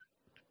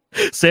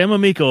Sam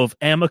Amico of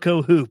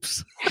Amico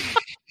Hoops.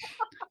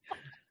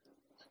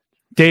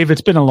 Dave,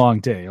 it's been a long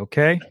day,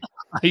 okay?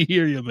 I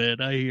hear you, man.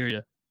 I hear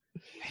you.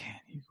 Man,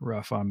 you're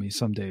rough on me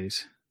some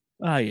days.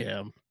 I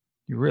am.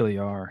 You really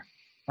are.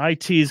 I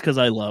tease because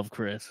I love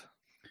Chris.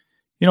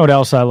 You know what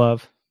else I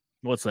love?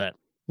 What's that?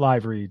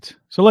 Live reads.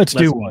 So let's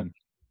do one.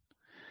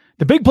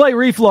 The Big Play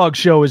Reflog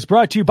Show is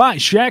brought to you by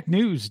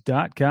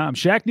ShackNews.com.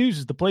 Shack News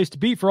is the place to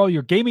be for all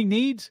your gaming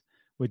needs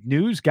with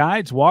news,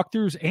 guides,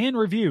 walkthroughs, and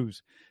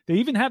reviews. They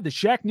even have the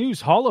Shack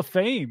News Hall of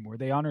Fame, where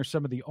they honor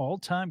some of the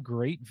all-time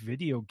great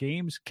video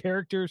games,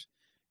 characters,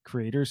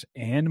 creators,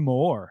 and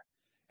more.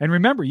 And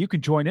remember, you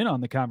can join in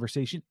on the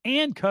conversation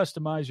and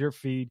customize your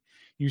feed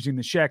using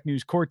the Shack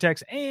News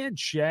Cortex and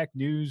Shack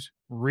News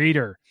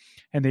Reader.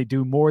 And they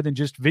do more than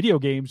just video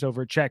games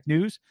over at Shack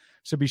News,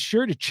 so be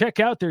sure to check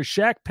out their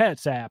Shack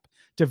Pets app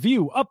to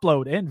view,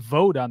 upload, and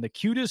vote on the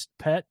cutest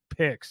pet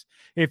pics.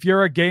 If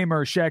you're a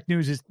gamer, Shack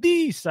News is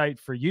the site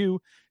for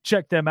you.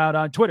 Check them out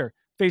on Twitter,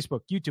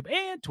 Facebook, YouTube,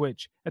 and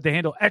Twitch at the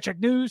handle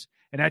 @CheckNews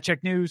and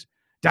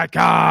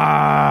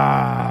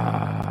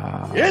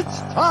 @CheckNews.com. It's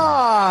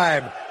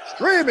time!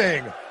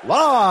 Streaming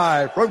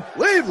live from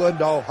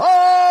Cleveland,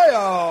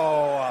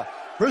 Ohio,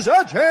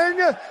 presenting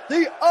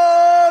the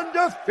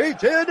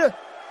undefeated,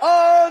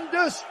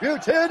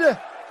 undisputed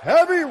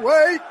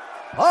heavyweight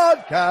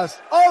podcast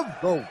of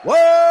the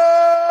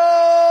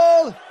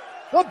world,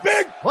 the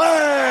Big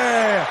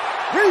Play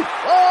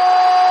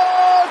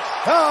Reflog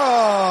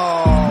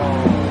Show.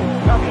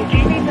 Okay, do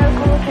you need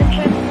medical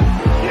attention?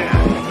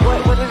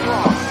 Yeah. What is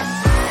wrong?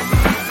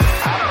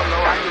 I don't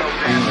know. I know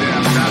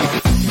damn now.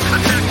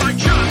 Attack by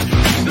Chuck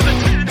to the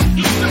 10.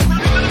 He's still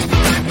running to the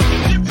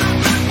 5. Gives up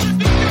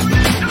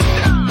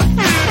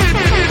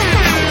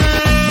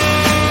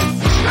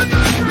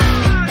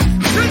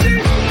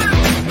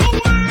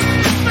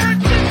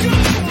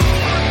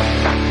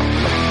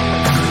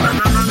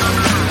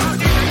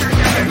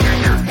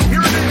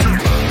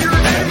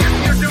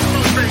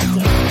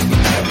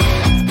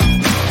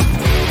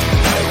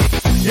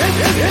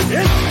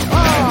It's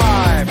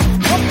time!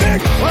 The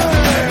Big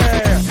Play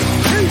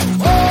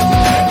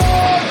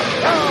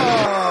Reflog Show.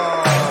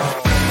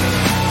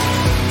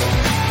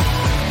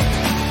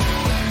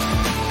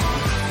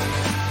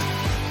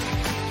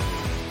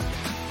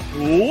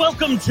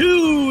 Welcome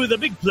to the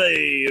Big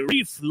Play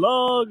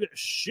Reflog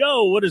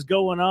Show. What is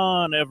going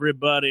on,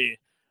 everybody?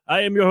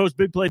 I am your host,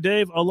 Big Play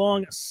Dave,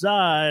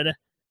 alongside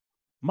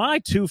my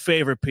two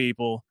favorite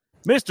people,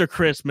 Mr.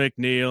 Chris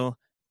McNeil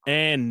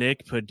and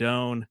Nick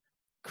Padone.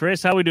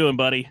 Chris, how we doing,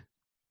 buddy?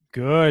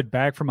 Good.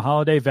 Back from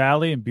Holiday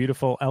Valley in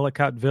beautiful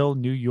Ellicottville,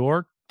 New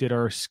York. Did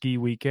our ski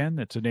weekend.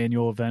 It's an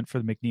annual event for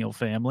the McNeil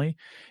family.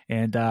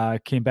 And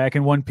came back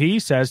in one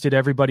piece, as did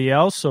everybody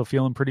else. So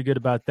feeling pretty good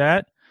about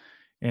that.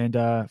 And,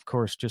 of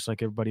course, just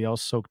like everybody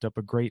else, soaked up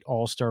a great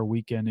all-star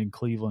weekend in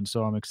Cleveland.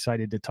 So I'm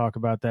excited to talk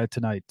about that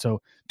tonight.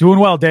 So doing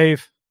well,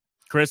 Dave.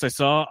 Chris, I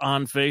saw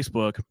on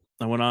Facebook,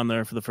 I went on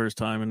there for the first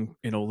time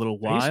in a little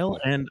while,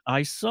 and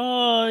I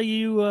saw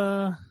you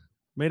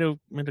made a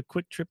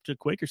quick trip to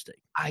Quaker Steak.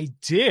 I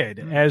did.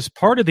 As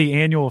part of the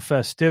annual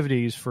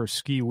festivities for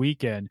ski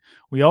weekend,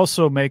 we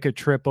also make a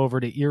trip over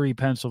to Erie,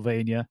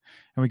 Pennsylvania,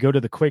 and we go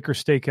to the Quaker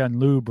Steak on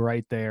Lube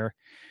right there.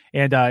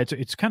 And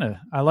it's kind of,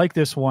 I like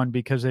this one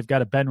because they've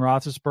got a Ben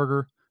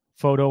Roethlisberger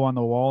photo on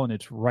the wall, and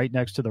it's right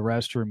next to the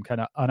restroom,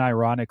 kind of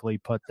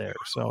unironically put there.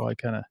 So I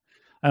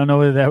don't know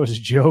whether that was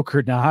a joke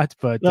or not,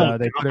 but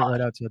they put it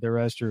right outside the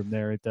restroom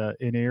there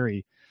in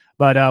Erie.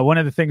 But one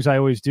of the things I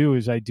always do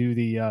is I do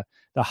the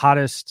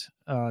hottest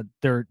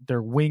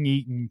their wing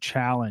eating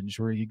challenge,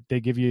 where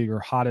they give you your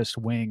hottest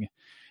wing,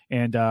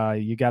 and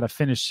you got to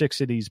finish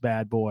 6 of these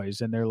bad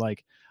boys, and they're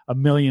like 1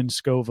 million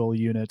Scoville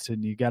units,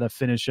 and you got to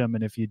finish them.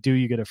 And if you do,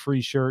 you get a free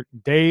shirt.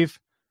 Dave,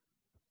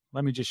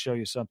 let me just show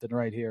you something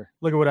right here.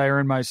 Look at what I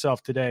earned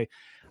myself today.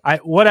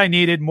 What I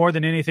needed more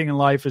than anything in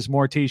life is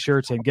more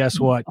T-shirts, and guess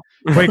what?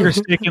 Quaker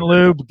Steak and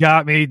Lube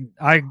got me.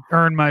 I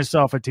earned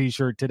myself a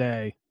T-shirt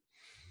today.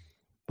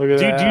 Look at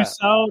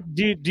that.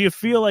 Do you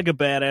feel like a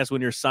badass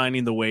when you're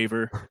signing the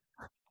waiver?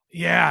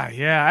 Yeah.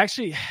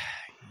 Actually,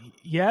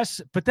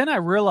 yes. But then I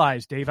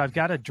realized, Dave, I've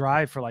got to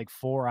drive for like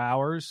 4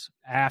 hours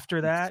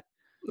after that.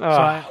 So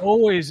I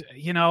always,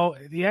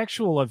 the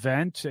actual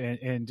event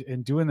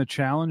and doing the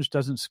challenge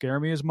doesn't scare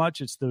me as much.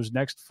 It's those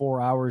next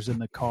 4 hours in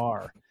the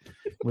car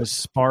with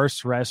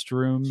sparse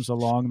restrooms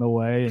along the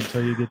way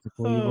until you get to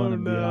Cleveland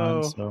and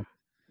beyond. So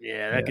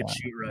that could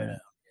shoot right out.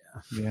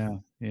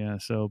 Yeah.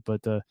 So,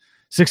 but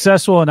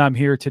successful, and I'm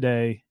here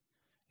today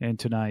and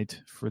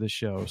tonight for the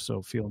show.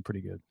 So feeling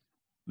pretty good.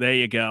 There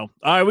you go.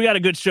 All right, we got a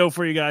good show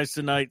for you guys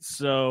tonight.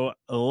 So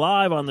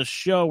live on the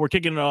show, we're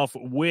kicking it off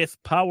with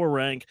Power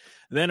Rank.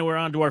 Then we're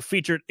on to our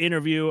featured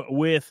interview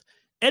with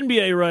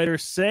NBA writer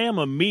Sam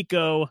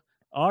Amico,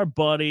 our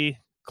buddy,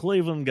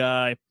 Cleveland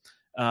guy.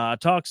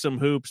 Talk some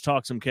hoops,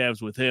 talk some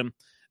Cavs with him.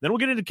 Then we'll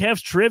get into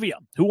Cavs trivia.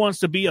 Who wants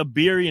to be a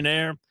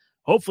billionaire?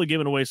 Hopefully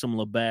giving away some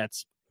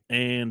Labatt's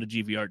and a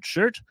GVR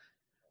shirt.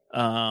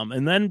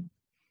 And then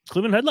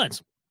Cleveland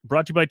headlines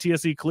brought to you by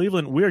TSE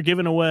Cleveland. We are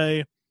giving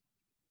away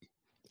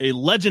a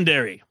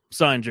legendary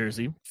signed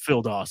jersey,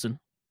 Phil Dawson.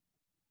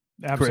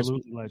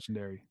 Absolutely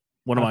legendary.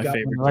 One of I've my got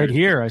favorite one right jerseys.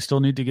 here. I still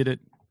need to get it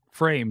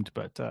framed,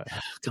 but it's a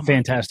Come on,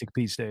 fantastic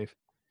piece, Dave.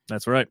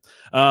 That's right.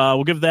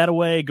 We'll give that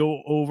away,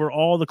 go over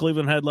all the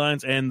Cleveland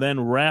headlines, and then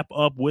wrap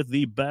up with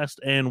the best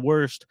and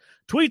worst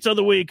tweets of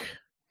the week.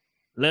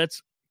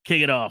 Let's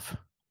kick it off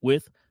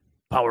with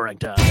Power Rank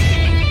Time.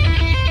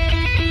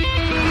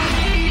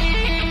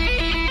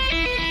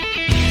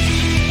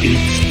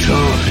 It's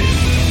time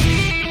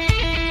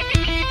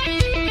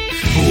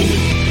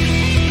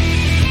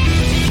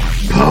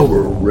for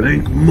Power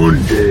Rank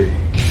Monday.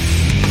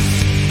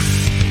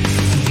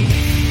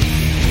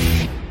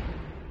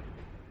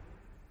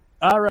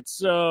 All right,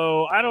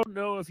 so I don't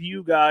know if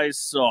you guys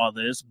saw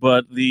this,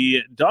 but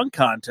the dunk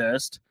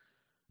contest,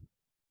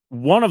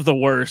 one of the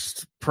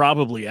worst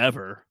probably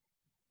ever.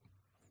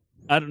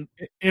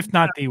 If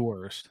not the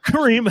worst.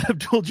 Kareem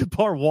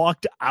Abdul-Jabbar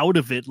walked out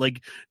of it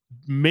like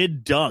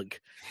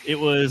mid-dunk. It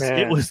was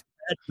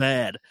that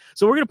bad.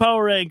 So we're going to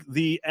power rank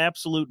the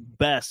absolute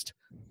best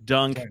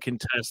dunk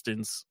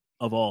contestants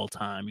of all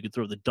time. You can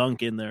throw the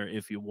dunk in there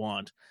if you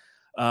want.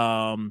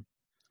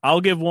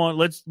 I'll give one.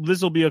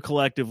 This will be a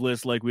collective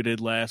list like we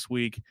did last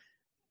week.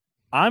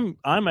 I'm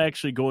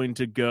actually going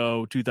to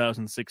go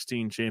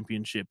 2016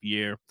 championship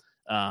year.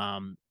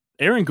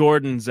 Aaron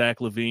Gordon, Zach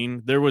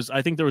LaVine.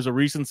 I think there was a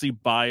recency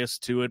bias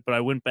to it, but I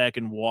went back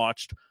and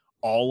watched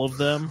all of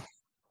them.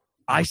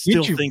 I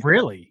still think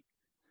really.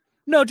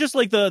 No, just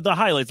like the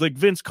highlights, like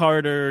Vince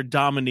Carter,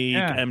 Dominique,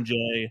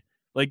 MJ,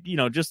 like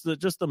just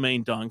the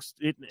main dunks.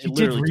 It you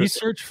did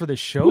research for the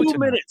show. 2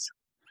 minutes.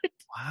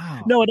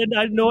 Wow. No,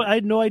 I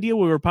had no idea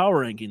we were power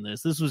ranking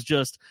this. This was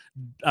just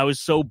I was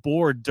so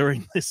bored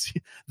during this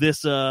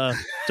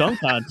dunk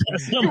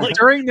contest. I'm like,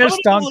 during this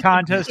dunk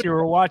contest, you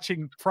were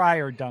watching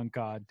prior dunk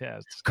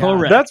contests.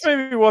 Correct. That's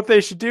maybe what they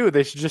should do.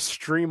 They should just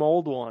stream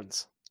old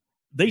ones.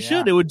 They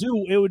should. It would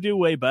do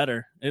way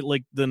better. It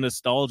like the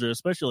nostalgia,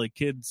 especially like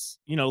kids,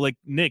 like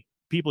Nick,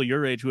 people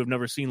your age who have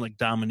never seen like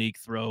Dominique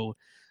throw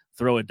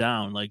it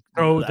down, like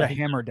throw the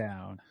hammer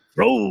down.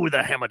 Throw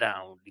the hammer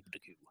down.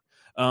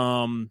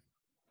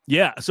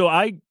 Yeah, so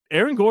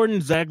Aaron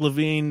Gordon, Zach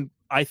LaVine,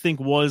 I think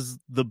was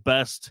the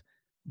best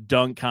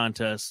dunk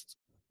contest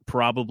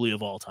probably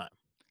of all time.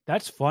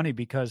 That's funny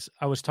because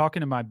I was talking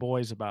to my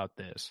boys about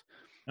this,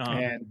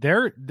 and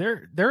they're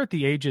at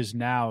the ages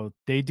now.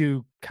 They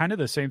do kind of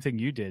the same thing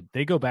you did.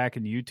 They go back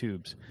in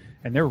YouTubes,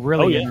 and they're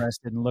really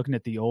interested in looking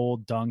at the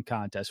old dunk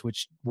contest,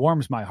 which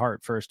warms my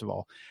heart. First of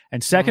all,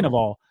 and second of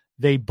all,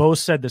 they both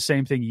said the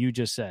same thing you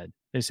just said.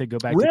 They said go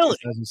back to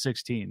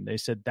 2016. They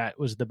said that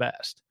was the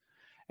best.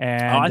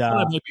 And I thought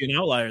I might be an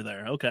outlier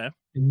there. Okay.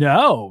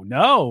 No,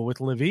 with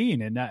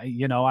LaVine. And,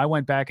 I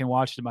went back and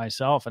watched it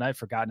myself, and I'd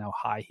forgotten how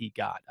high he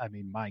got. I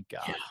mean, my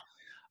God.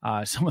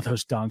 Yeah. Some of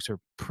those dunks are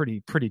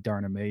pretty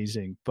darn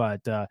amazing.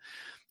 But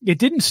it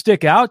didn't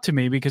stick out to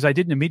me because I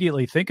didn't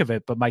immediately think of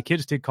it, but my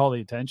kids did call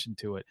the attention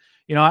to it.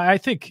 I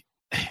think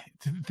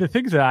the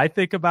things that I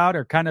think about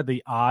are kind of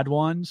the odd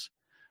ones,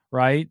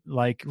 right?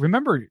 Like,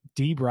 remember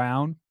D.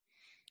 Brown?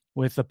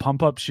 With the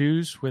pump up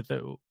shoes with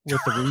the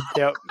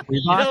Reebok.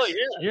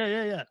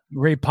 Yeah.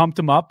 Where he pumped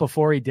him up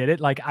before he did it.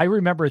 Like I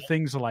remember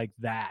things like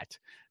that.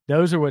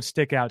 Those are what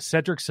stick out.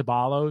 Cedric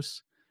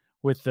Ceballos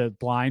with the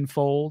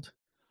blindfold.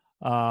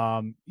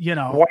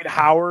 Dwight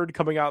Howard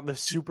coming out in the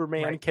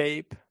Superman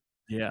cape.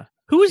 Yeah.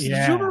 Who was? Did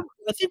you remember,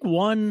 I think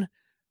one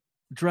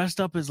dressed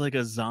up as like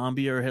a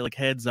zombie or like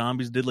had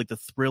zombies did like the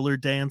Thriller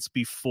dance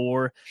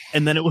before,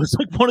 and then it was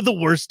like one of the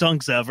worst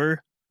dunks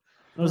ever.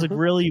 I was like,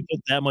 really? You put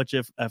that much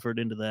effort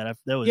into that?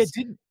 That was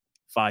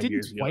 5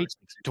 years ago.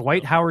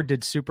 Dwight Howard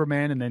did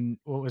Superman, and then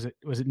what was it?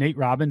 Was it Nate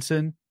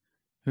Robinson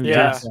who did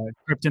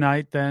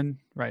Kryptonite then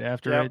right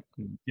after it?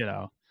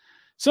 And,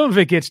 some of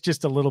it gets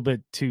just a little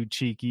bit too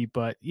cheeky,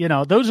 but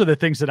those are the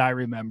things that I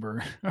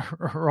remember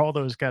are all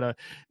those kind of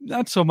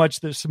not so much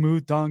the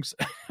smooth dunks,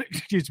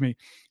 excuse me,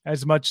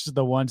 as much as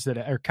the ones that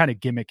are kind of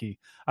gimmicky.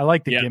 I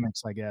like the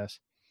gimmicks, I guess.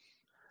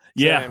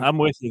 Yeah, I'm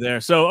with you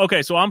there. So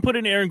I'm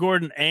putting Aaron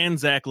Gordon and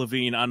Zach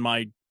LaVine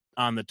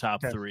on the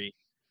top three.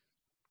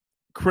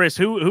 Chris,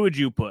 who would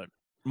you put?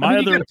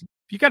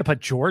 You got to put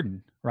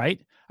Jordan, right?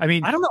 I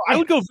mean, I don't know. I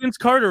would go Vince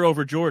Carter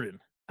over Jordan.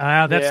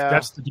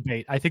 That's the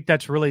debate. I think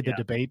that's really the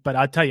debate. But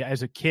I'll tell you,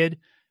 as a kid,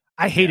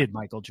 I hated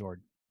Michael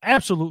Jordan.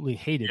 Absolutely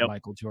hated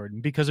Michael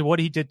Jordan because of what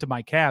he did to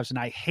my Cavs, and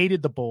I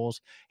hated the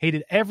Bulls.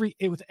 Hated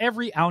with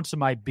every ounce of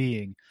my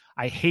being.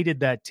 I hated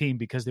that team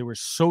because they were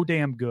so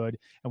damn good,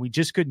 and we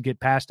just couldn't get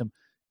past them.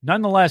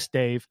 Nonetheless,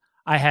 Dave,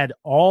 I had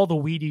all the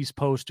Wheaties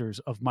posters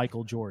of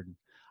Michael Jordan.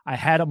 I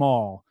had them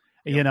all.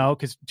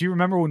 Because do you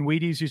remember when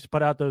Wheaties used to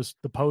put out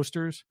the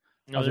posters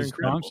of his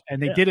dunks,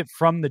 and they did it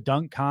from the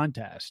dunk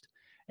contest,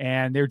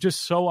 and they're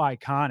just so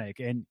iconic.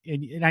 And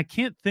I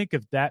can't think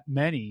of that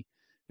many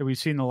that we've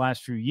seen in the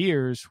last few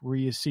years where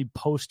you see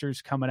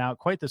posters coming out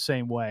quite the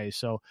same way.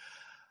 So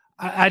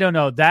I don't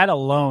know. That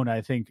alone,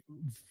 I think,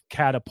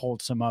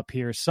 catapults him up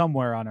here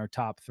somewhere on our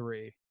top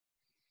three.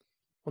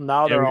 Well,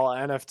 now they're all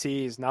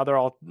NFTs. Now they're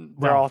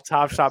all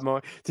Top Shot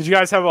moment. Did you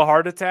guys have a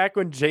heart attack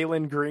when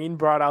Jalen Green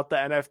brought out the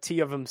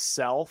NFT of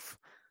himself?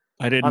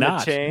 I did on not.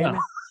 the chain?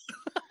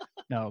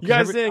 No, You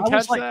guys didn't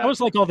catch that? I was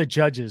like all the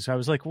judges. I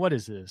was like, what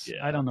is this?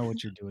 Yeah. I don't know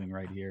what you're doing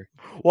right here.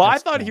 Well,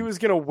 That's I thought dumb. he was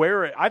gonna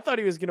wear it. I thought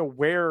he was gonna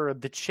wear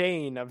the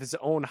chain of his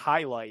own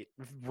highlight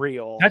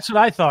reel. That's what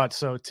I thought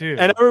so too.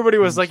 And everybody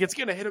was like, "It's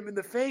gonna hit him in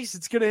the face.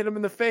 It's gonna hit him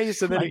in the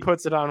face." And then he Right.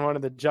 puts it on one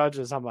of the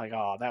judges. I'm like,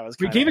 "Oh, that was."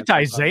 We gave it to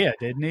Isaiah,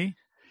 didn't he?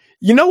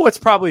 You know what's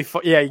probably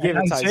yeah, he gave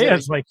And it to Isaiah's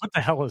Isaiah. like, what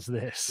the hell is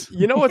this?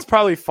 You know what's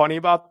probably funny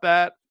about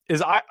that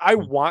is I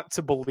want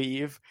to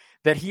believe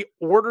that he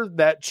ordered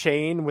that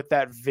chain with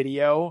that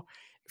video,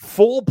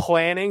 full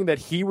planning that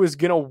he was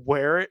gonna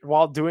wear it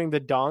while doing the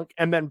dunk,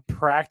 and then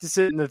practice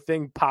it, and the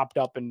thing popped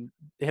up and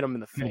hit him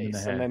in the Hit him in the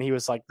face, head. and then he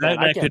was like, That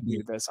 "I can't could do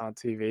be. this on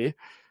TV."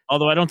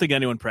 Although I don't think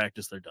anyone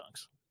practiced their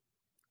dunks.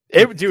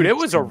 It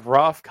was a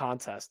rough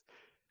contest.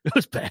 It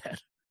was bad.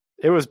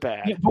 It was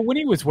bad. Yeah, but when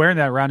he was wearing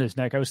that around his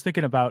neck, I was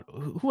thinking about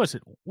who was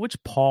it?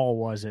 Which Paul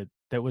was it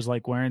that was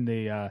like wearing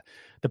the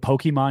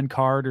Pokemon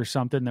card or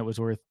something that was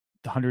worth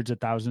hundreds of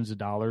thousands of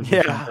dollars? or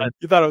Yeah, something?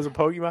 you thought it was a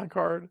Pokemon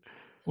card?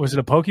 Was it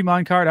a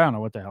Pokemon card? I don't know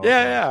what the hell.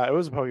 Yeah, it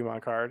was a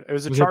Pokemon card. It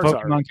was a It was a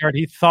Charizard. Pokemon card.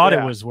 He thought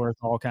Yeah. it was worth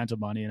all kinds of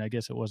money, and I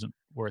guess it wasn't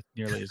worth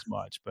nearly as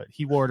much. But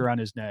he wore it around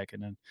his neck,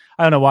 and then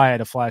I don't know why I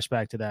had a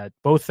flashback to that.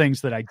 Both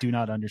things that I do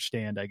not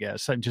understand. I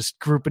guess I'm just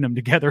grouping them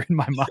together in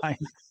my mind.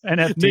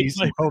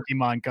 NFTs and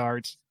Pokemon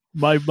cards.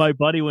 My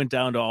buddy went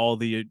down to all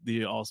the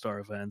All-Star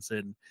events,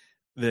 and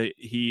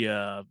he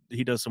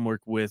does some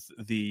work with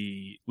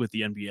the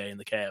NBA and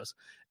the Cavs,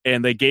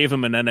 and they gave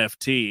him an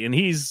NFT, and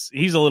he's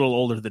a little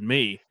older than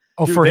me.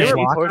 Oh, Dude, for they his were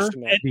locker?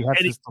 pushing it. He has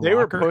And this They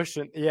were locker?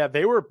 pushing. Yeah,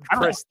 they were.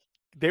 Chris,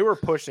 they were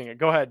pushing it.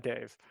 Go ahead,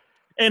 Dave.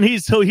 And he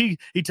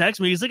texts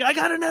me. He's like, I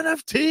got an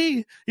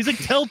NFT. He's like,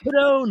 tell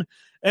Padone.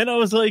 And I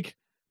was like,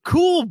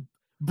 cool,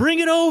 bring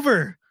it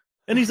over.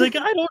 And he's like,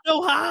 I don't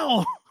know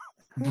how.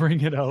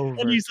 Bring it over.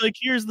 And he's like,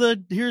 here's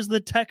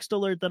the text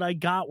alert that I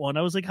got one.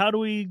 I was like, how do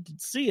we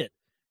see it?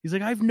 He's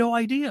like, I have no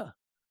idea.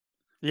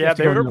 Yeah, have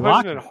to they go were to your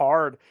pushing locker. it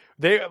hard.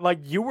 They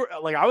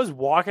I was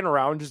walking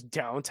around just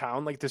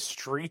downtown, like the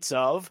streets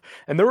of,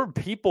 and there were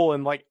people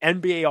in like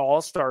NBA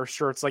All-Star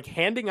shirts, like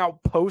handing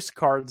out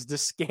postcards to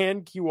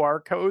scan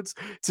QR codes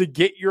to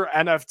get your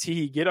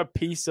NFT, get a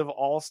piece of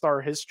All-Star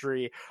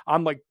history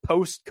on like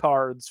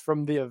postcards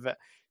from the event.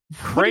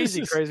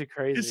 Crazy.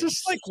 It's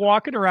just like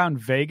walking around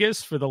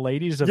Vegas for the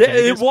ladies of Yeah,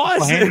 Vegas. it was.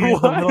 people handing It you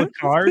the little was.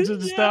 cards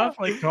and Yeah. stuff.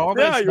 Like all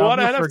Yeah, that you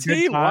want an for a good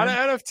NFT? Want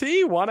time. an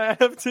NFT? Want an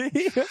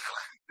NFT?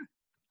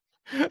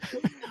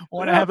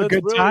 Want to Yeah, have a that's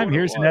good really time? what it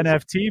Here's an was.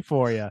 NFT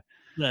for you.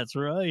 That's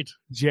right.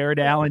 Jared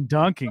Allen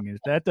dunking. If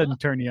that doesn't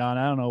turn you on,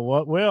 I don't know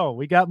what will.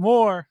 We got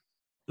more.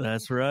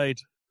 That's right.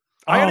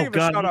 I gotta Oh, give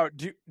God. a shout out.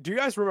 Do you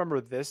guys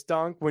remember this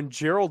dunk when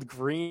Gerald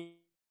Green?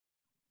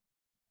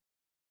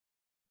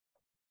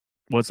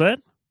 What's that?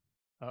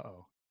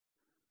 Uh-oh.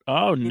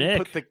 Oh, Nick.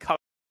 Put the cup.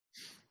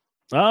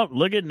 Oh,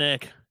 look at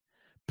Nick.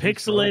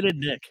 Pixelated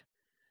Nick.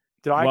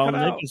 Did I cut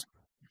out?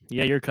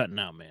 Yeah, you're cutting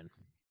out, man.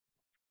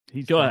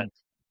 He's Go done. ahead.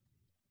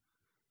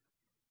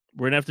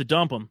 We're gonna have to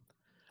dump him.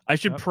 I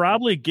should Yep.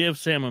 probably give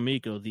Sam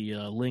Amico the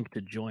link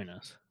to join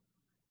us.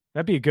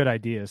 That'd be a good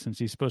idea since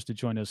he's supposed to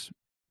join us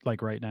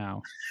like right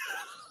now.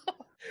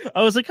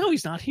 I was like, oh,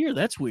 he's not here.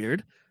 That's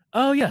weird.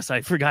 Oh, yes,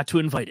 I forgot to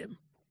invite him.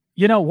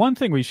 You know, one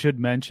thing we should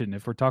mention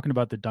if we're talking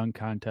about the dunk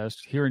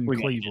contest here in We're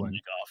gonna get Cleveland,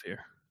 Nick off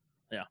here.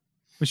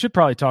 we should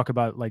probably talk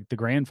about like the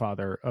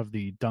grandfather of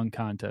the dunk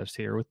contest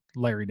here with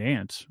Larry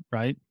Nance,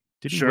 right?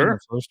 Did he win Sure.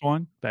 the first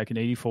one back in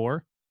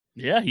 '84?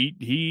 Yeah,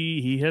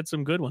 he had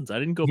some good ones. I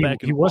didn't go He- back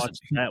he and wasn't- watch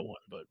that one,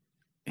 but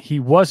He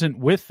wasn't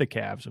with the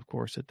Cavs, of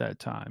course, at that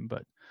time,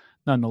 but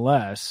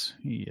nonetheless,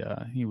 he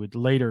would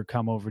later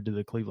come over to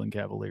the Cleveland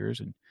Cavaliers,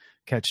 and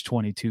catch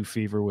 22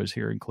 fever was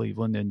here in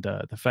Cleveland, and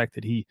the fact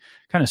that he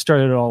kind of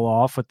started it all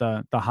off with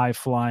the high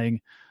flying,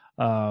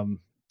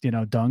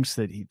 dunks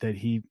that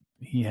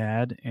he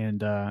had,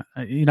 and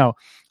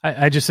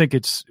I just think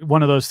it's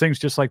one of those things,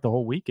 just like the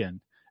whole weekend.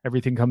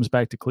 Everything comes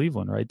back to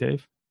Cleveland, right,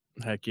 Dave?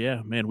 heck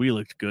yeah, man, we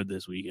looked good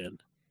this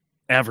weekend.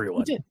 Everyone.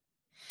 We did.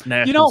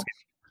 Nationals.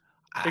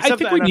 I Except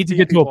think the we need to NFT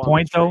get to people a on the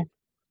point, though. street.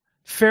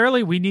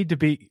 Fairly, we need to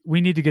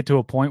get to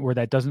a point where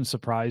that doesn't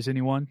surprise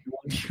anyone.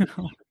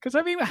 Because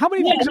I mean, how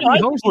many things have we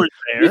hosted?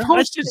 We've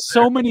hosted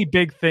so many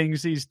big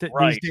things these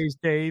Right. days,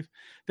 Dave,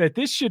 that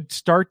this should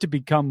start to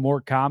become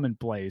more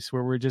commonplace.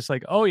 Where we're just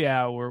like, oh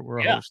yeah, we're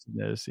Yeah. hosting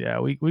this.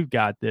 Yeah, we've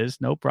got this,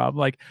 no problem.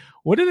 Like,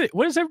 what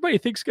does everybody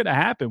think's going to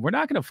happen? We're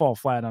not going to fall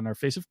flat on our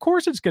face. Of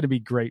course, it's going to be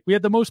great. We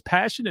have the most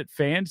passionate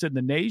fans in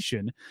the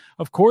nation.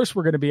 Of course,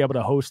 we're going to be able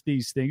to host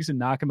these things and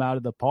knock them out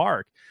of the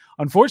park.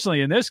 Unfortunately,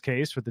 in this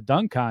case, with the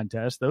dunk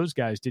contest, those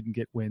guys didn't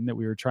get wind that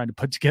we were trying to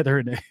put together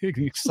an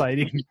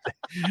exciting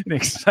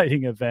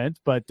exciting event.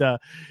 But,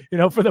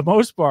 for the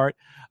most part,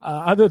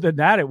 other than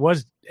that,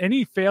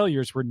 any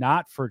failures were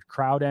not for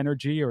crowd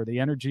energy or the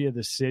energy of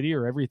the city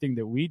or everything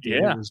that we do.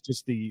 Yeah. It was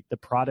just the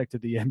product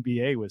of the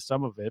NBA with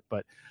some of it.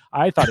 But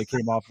I thought it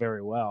came off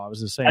very well. I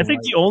was the same I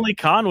think way. the only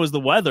con was the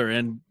weather,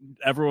 and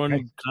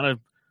everyone kind of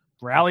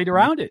rallied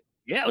around it.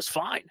 Yeah, it was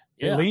fine.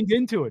 They Yeah. leaned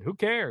into it. Who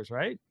cares,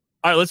 right?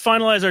 All right, let's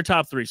finalize our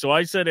top three. So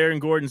I said Aaron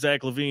Gordon,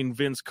 Zach LaVine,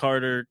 Vince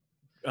Carter.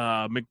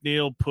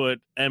 McNeil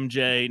put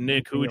MJ.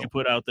 Nick, who would you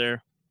put out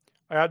there?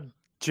 I got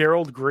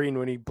Gerald Green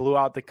when he blew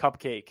out the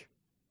cupcake.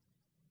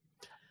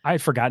 I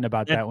had forgotten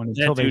about that one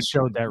until they dude-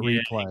 showed that yeah,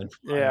 replay.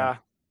 Yeah.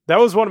 That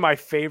was one of my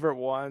favorite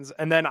ones.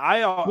 And then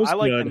I was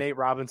like the good. Nate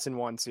Robinson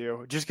one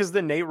too. Just because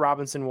the Nate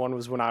Robinson one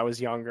was when I was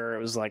younger. It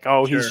was like,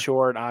 oh, Sure. he's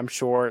short, I'm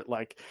short,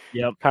 like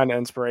Yep. kind of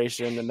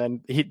inspiration. And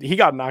then he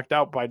got knocked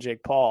out by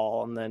Jake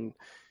Paul. And then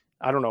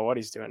I don't know what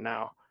he's doing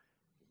now.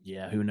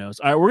 Yeah, who knows?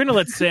 All right, we're going to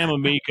let Sam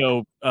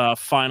Amico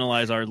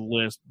finalize our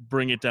list,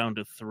 bring it down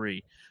to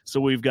three.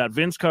 So we've got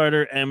Vince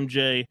Carter,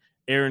 MJ,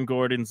 Aaron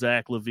Gordon,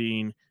 Zach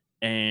LaVine,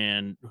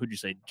 and who'd you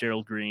say?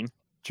 Gerald Green.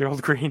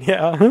 Gerald Green,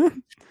 yeah.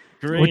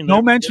 Green. With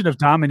no mention of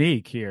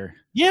Dominique here.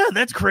 Yeah,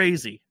 that's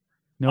crazy.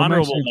 No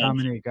Honorable mention of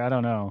mention. Dominique. I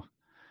don't know.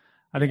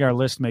 I think our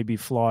list may be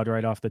flawed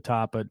right off the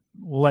top, but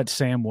we'll let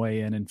Sam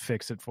weigh in and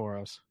fix it for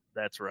us.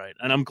 That's right.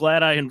 And I'm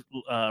glad I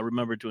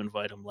remembered to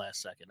invite him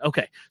last second.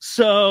 Okay,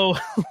 so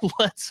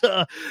let's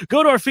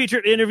go to our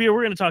featured interview.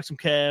 We're going to talk some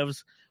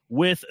Cavs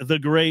with the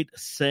great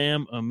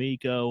Sam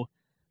Amico.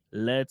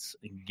 Let's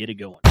get it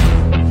going.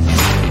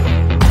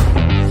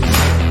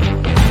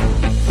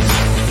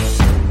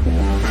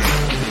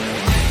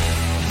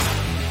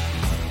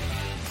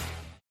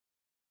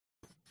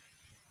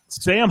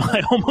 Sam,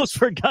 I almost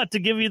forgot to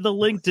give you the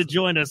link to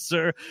join us,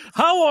 sir.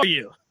 How are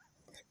you?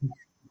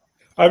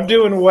 I'm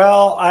doing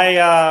well.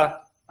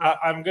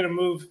 I'm going to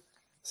move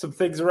some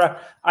things around.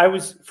 I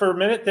was for a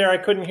minute there. I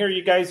couldn't hear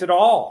you guys at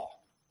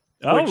all.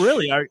 Oh, Which,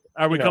 really? Are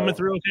we you coming know,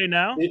 through okay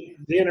now?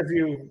 The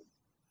interview,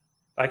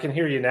 I can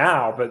hear you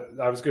now, but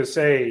I was going to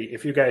say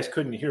if you guys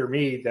couldn't hear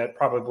me, that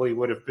probably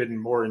would have been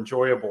more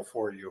enjoyable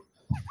for you.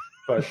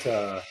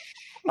 But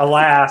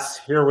alas,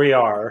 here we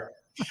are.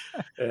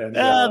 And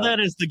that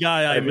is the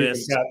guy I I've even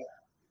missed. got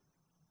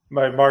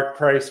my Mark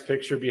Price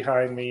picture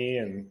behind me,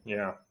 and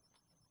yeah.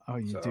 Oh,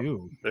 you So,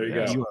 do. there you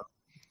Yeah, go.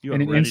 You are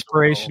And an ready to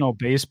inspirational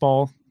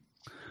baseball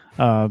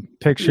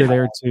picture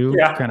there too.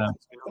 Yeah. Kind of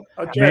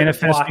I tried to block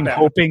manifesting, that.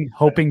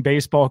 hoping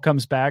baseball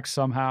comes back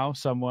somehow,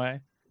 some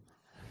way.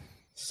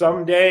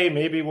 Someday,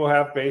 maybe we'll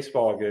have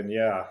baseball again.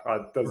 Yeah,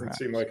 it doesn't Perhaps.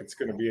 seem like it's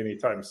going to be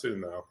anytime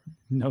soon, though.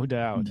 No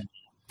doubt.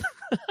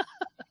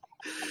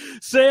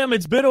 Sam,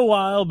 it's been a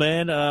while,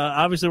 man.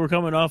 Obviously, we're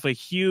coming off a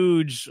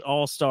huge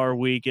All-Star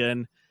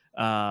weekend.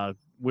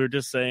 We're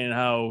just saying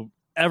how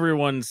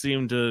everyone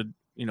seemed to,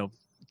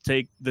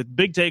 take the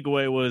big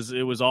takeaway was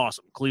it was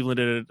awesome. Cleveland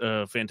did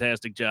a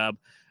fantastic job.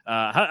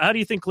 How do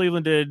you think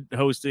Cleveland did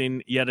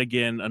hosting yet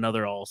again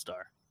another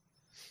All-Star?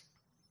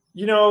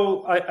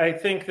 I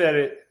think that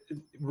it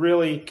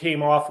really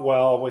came off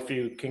well if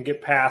you can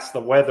get past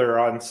the weather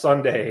on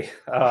Sunday.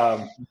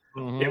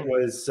 It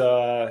was,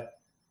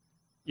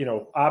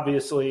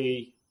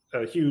 obviously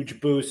a huge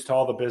boost to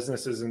all the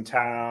businesses in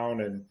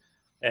town,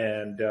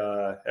 and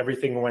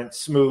everything went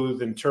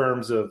smooth in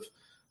terms of,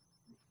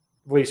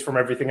 at least from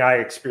everything I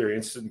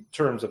experienced, in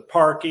terms of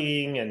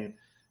parking and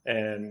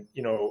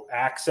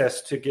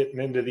access to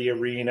getting into the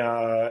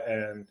arena,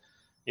 and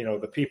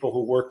the people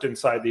who worked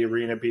inside the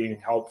arena being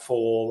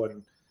helpful,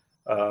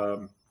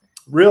 and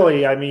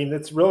really, I mean,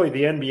 it's really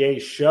the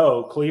NBA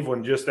show.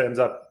 Cleveland just ends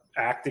up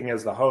acting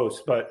as the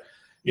host, but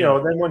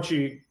then once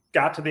you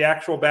got to the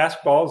actual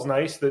basketball, it's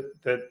nice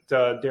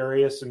that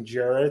Darius and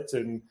Jarrett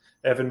and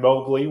Evan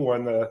Mobley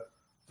won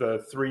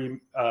the three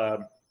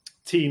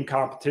team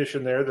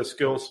competition there, the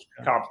skills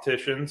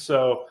competition.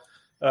 So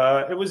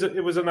it was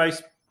a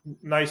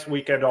nice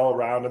weekend all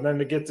around. And then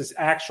to get to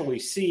actually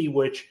see,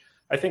 which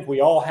I think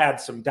we all had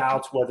some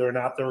doubts whether or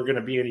not there were going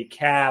to be any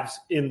Cavs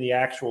in the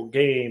actual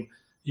game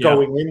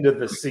going into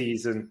the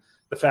season.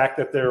 The fact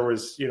that there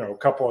was, a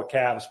couple of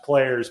Cavs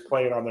players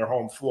playing on their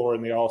home floor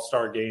in the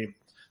All-Star game,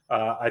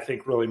 I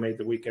think really made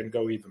the weekend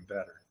go even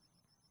better.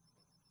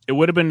 It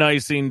would have been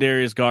nice seeing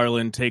Darius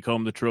Garland take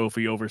home the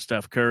trophy over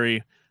Steph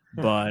Curry,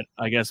 but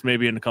I guess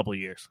maybe in a couple of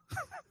years.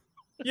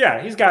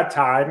 Yeah, he's got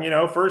time.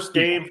 First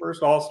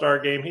All-Star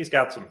game, he's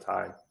got some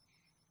time.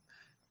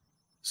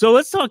 So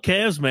let's talk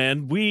Cavs,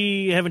 man.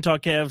 We haven't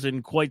talked Cavs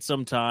in quite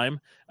some time.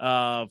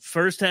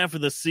 First half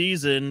of the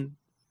season,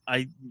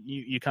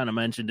 you kind of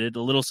mentioned it,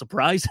 a little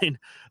surprising.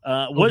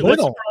 What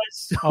little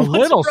surprised you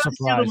the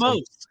surprising.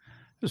 most?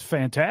 It was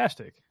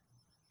fantastic.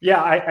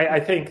 Yeah, I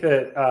think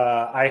that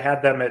I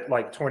had them at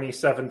like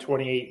 27,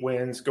 28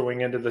 wins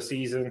going into the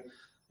season,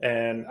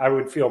 and I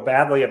would feel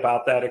badly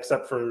about that,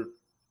 except for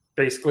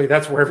basically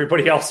that's where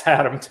everybody else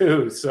had them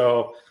too.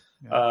 So,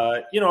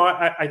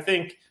 I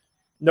think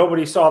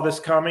nobody saw this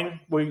coming.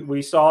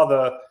 We saw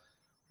the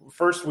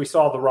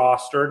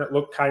roster, and it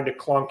looked kind of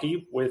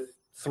clunky with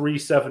 3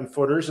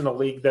 7-footers in a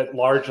league that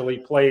largely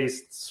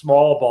plays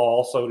small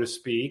ball, so to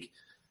speak.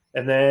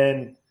 And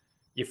then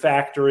you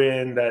factor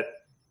in that,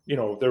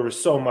 there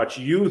was so much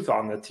youth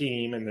on the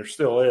team, and there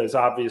still is.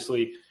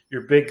 Obviously,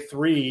 your big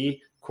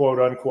three, quote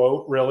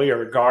unquote, really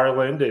are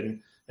Garland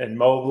and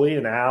Mobley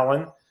and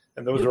Allen.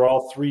 And those are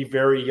all 3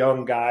 very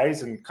young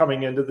guys. And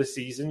coming into the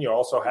season, you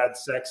also had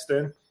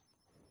Sexton.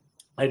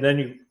 And then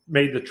you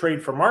made the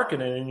trade for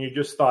Markkanen, and you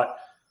just thought,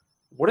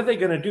 what are they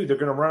going to do? They're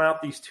going to run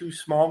out these 2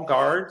 small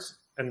guards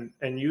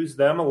and use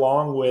them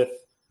along with,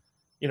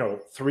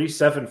 3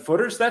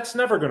 7-footers? That's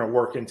never going to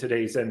work in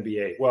today's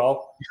NBA.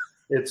 Well,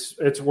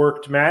 it's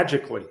worked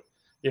magically.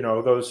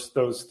 Those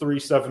 3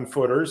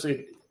 7-footers.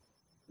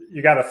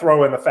 You got to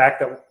throw in the fact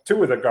that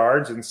 2 of the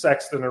guards, and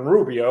Sexton and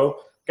Rubio,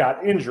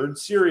 got injured,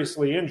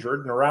 seriously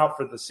injured, and are out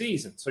for the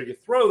season. So you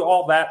throw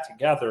all that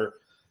together,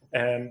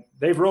 and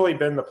they've really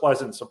been the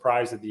pleasant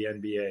surprise of the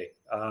NBA.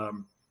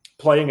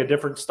 Playing a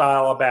different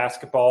style of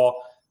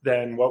basketball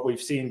than what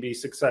we've seen be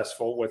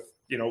successful with,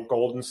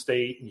 Golden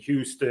State and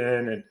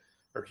Houston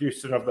or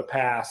Houston of the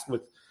past,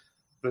 with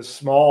the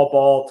small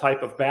ball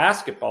type of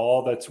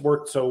basketball that's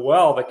worked so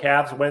well. The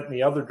Cavs went in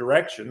the other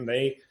direction.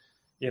 They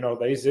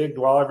zigged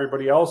while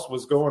everybody else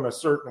was going a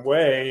certain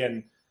way.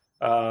 And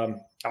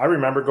I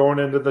remember going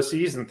into the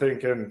season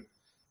thinking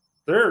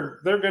they're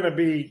going to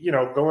be,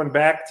 going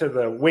back to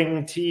the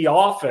wing T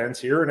offense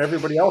here, and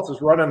everybody else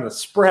is running the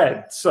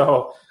spread.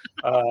 So,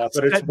 but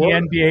it's the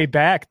NBA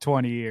back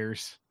 20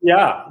 years.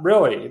 Yeah,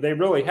 really, they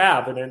really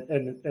have,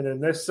 and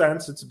in this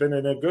sense, it's been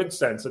in a good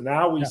sense. And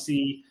now we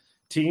see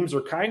teams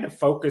are kind of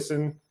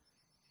focusing,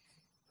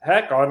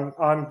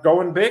 on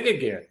going big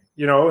again,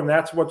 and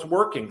that's what's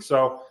working.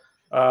 So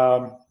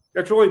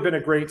it's really been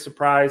a great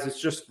surprise. It's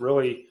just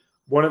really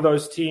one of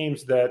those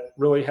teams that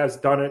really has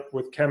done it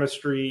with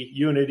chemistry,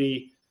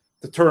 unity,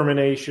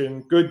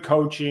 determination, good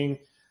coaching,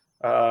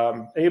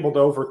 able to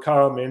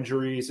overcome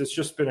injuries. It's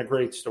just been a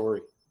great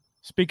story.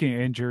 Speaking of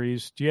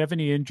injuries, do you have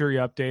any injury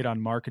update on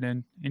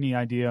Markkanen? Any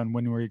idea on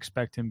when we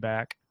expect him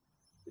back?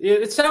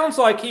 It sounds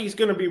like he's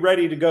going to be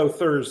ready to go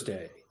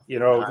Thursday.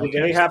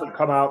 They haven't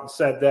come out and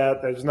said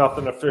that. There's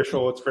nothing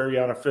official. It's very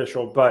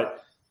unofficial,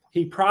 but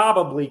he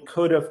probably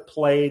could have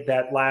played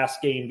that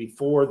last game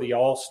before the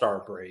All-Star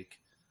break.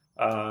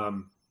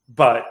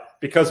 But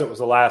because it was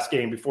the last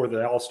game before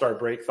the All-Star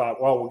break, thought,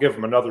 well, we'll give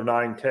him another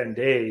 9-10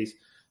 days.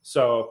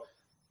 So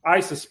I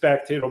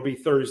suspect it'll be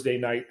Thursday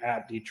night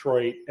at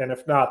Detroit. And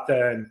if not,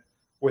 then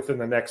within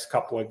the next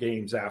couple of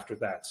games after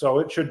that. So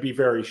it should be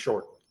very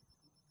short.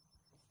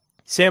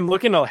 Sam,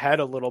 looking ahead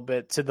a little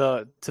bit to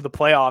the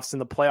playoffs and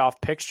the playoff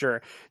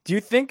picture, do you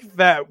think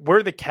that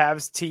where the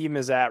Cavs team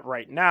is at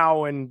right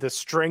now and the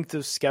strength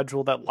of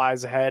schedule that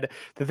lies ahead,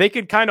 that they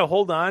could kind of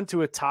hold on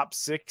to a top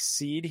 6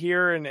 seed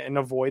here and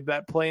avoid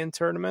that play-in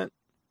tournament?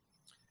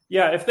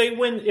 Yeah, if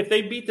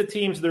they beat the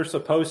teams they're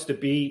supposed to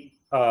beat,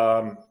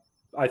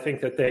 I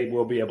think that they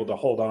will be able to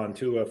hold on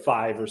to a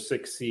 5 or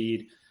 6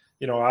 seed.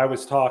 I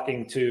was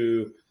talking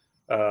to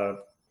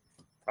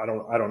I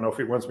don't know if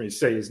he wants me to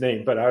say his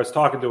name, but I was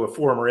talking to a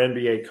former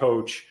NBA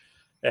coach,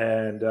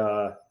 and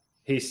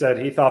he said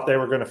he thought they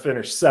were going to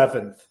finish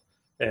 7th,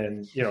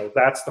 and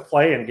that's the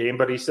play-in game.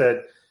 But he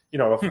said,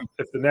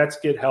 if the Nets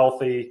get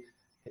healthy,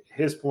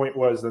 his point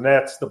was the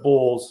Nets, the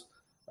Bulls,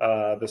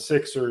 the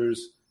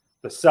Sixers,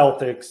 the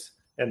Celtics,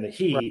 and the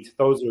Heat.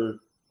 Those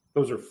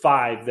are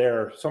 5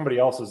 there. Somebody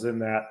else is in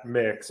that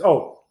mix.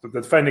 Oh, the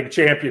defending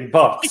champion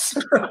Bucks.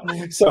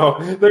 So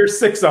there's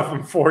 6 of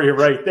them for you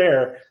right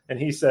there. And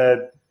he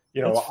said,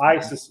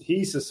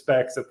 he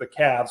suspects that the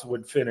Cavs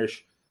would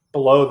finish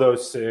below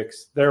those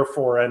 6,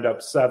 therefore end up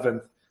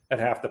 7th and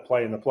have to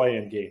play in the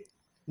play-in game.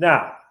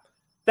 Now,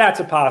 that's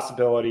a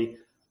possibility.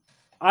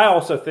 I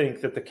also think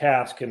that the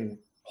Cavs can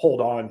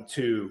hold on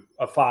to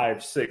a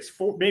 5, 6,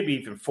 4, maybe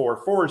even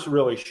 4. 4 is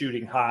really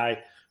shooting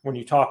high when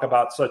you talk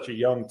about such a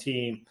young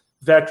team.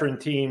 Veteran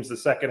teams, the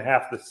second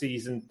half of the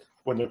season,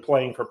 when they're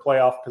playing for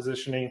playoff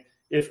positioning,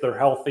 if they're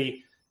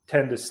healthy,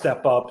 tend to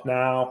step up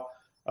now.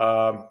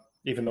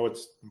 Even though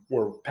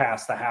we're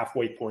past the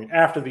halfway point.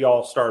 After the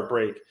All-Star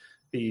break,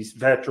 these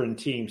veteran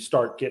teams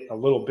start getting a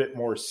little bit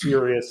more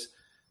serious.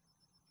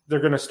 They're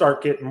going to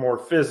start getting more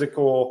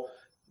physical.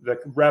 The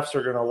refs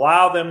are going to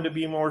allow them to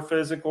be more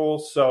physical.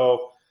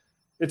 So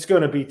it's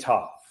going to be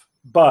tough.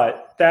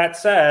 But that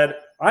said,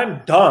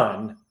 I'm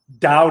done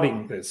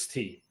doubting this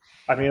team.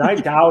 I mean, I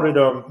doubted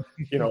them,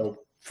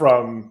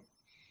 from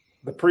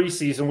the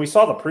preseason. We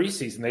saw the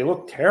preseason. They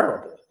looked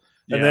terrible.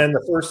 Yeah. And then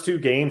the first 2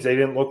 games, they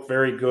didn't look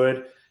very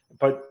good.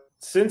 But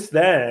since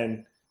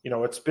then,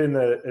 it's been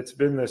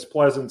this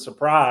pleasant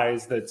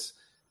surprise that's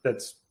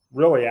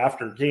really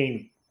after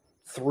game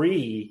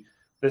 3,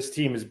 this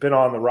team has been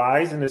on the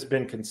rise and has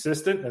been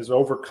consistent, has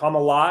overcome a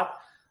lot.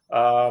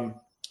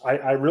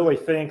 I really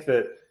think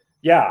that,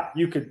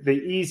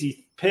 the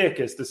easy pick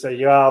is to say,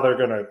 they're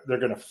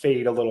gonna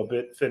fade a little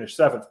bit, finish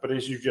 7th. But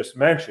as you just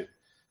mentioned,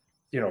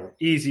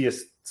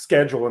 easiest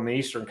schedule in the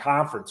Eastern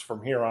Conference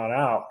from here on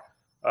out.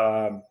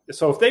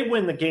 So if they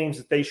win the games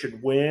that they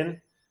should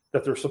win,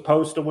 that they're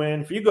supposed to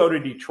win. If you go to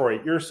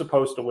Detroit, you're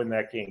supposed to win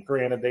that game.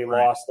 Granted, they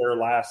lost there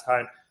last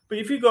time. But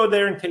if you go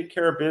there and take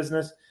care of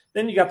business,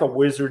 then you got the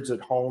Wizards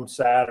at home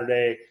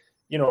Saturday.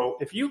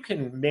 If you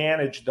can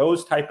manage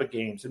those type of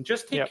games and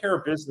just take care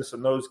of business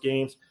in those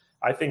games,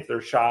 I think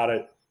their shot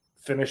at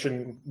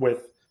finishing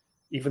with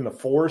even the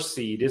 4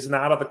 seed isn't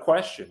out of the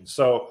question.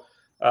 So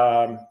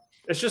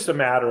it's just a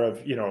matter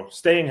of,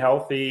 staying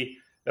healthy,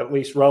 at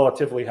least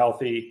relatively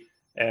healthy,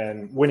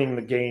 and winning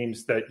the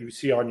games that you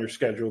see on your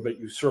schedule, that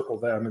you circle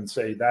them and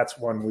say, that's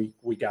one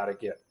we got to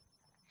get.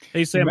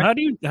 Hey, Sam, how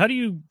do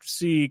you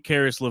see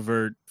Karis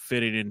LeVert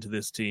fitting into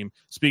this team?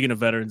 Speaking of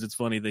veterans, it's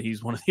funny that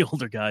he's one of the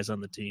older guys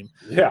on the team.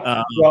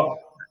 Yeah.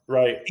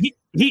 Right.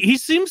 He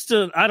seems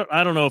to,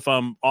 I don't know if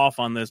I'm off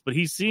on this, but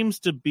he seems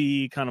to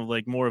be kind of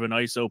like more of an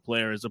ISO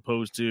player as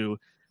opposed to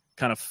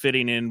kind of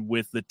fitting in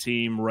with the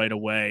team right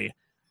away.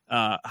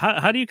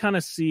 How do you kind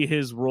of see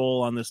his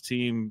role on this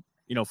team,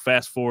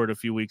 fast forward a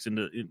few weeks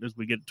as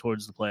we get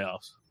towards the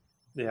playoffs?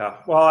 Yeah.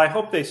 Well, I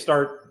hope they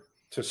start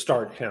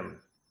him.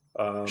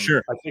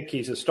 Sure. I think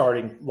he's a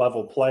starting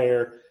level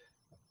player.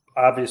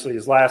 Obviously,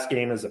 his last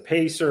game as a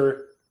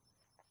Pacer,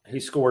 he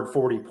scored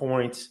 40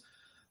 points.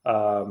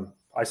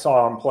 I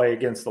saw him play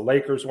against the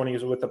Lakers when he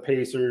was with the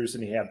Pacers,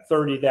 and he had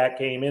 30 that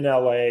game in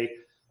LA,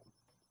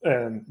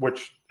 and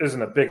which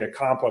isn't a big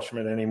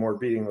accomplishment anymore,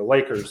 beating the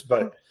Lakers.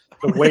 But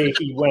the way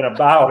he went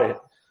about it,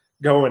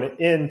 going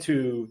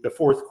into the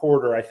fourth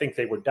quarter, I think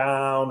they were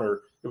down,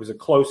 or it was a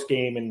close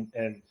game,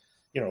 and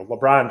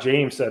LeBron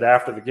James said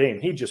after the game,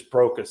 he just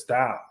broke us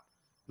down.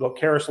 Look,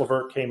 Karis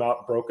LeVert came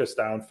out, broke us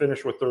down,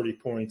 finished with 30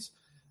 points.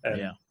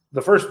 And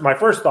my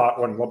first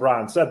thought when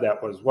LeBron said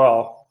that was,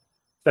 well,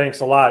 thanks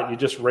a lot. You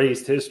just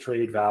raised his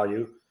trade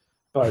value.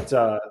 But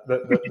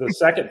the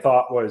second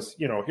thought was,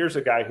 here's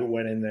a guy who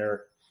went in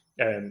there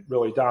and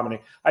really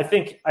dominated. I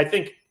think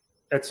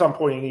at some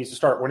point he needs to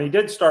start. When he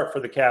did start for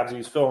the Cavs, he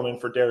was filling in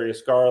for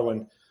Darius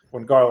Garland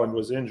when Garland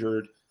was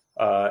injured,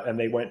 and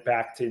they went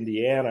back to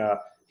Indiana,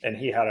 and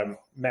he had a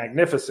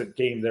magnificent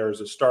game there as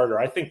a starter.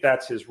 I think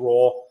that's his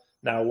role.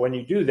 Now, when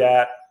you do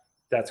that,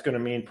 that's going to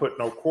mean putting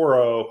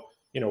Okoro,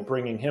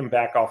 bringing him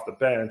back off the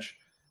bench,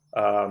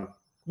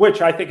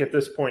 which I think at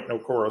this point in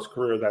Okoro's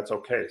career, that's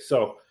okay.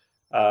 So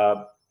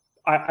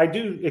I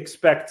do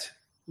expect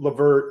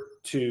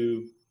LeVert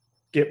to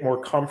get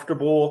more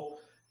comfortable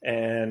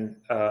and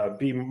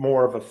be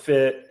more of a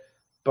fit.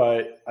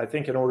 But I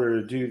think in order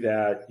to do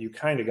that, you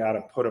kind of got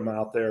to put him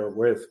out there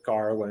with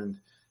Garland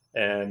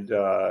and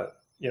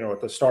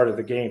at the start of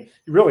the game,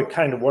 you really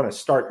kind of want to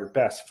start your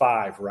best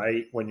 5,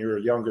 right? When you're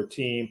a younger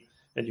team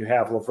and you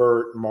have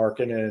LeVert,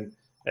 Markkanen,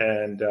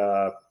 and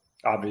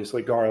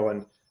obviously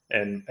Garland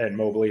and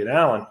Mobley and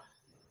Allen.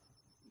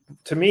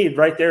 To me,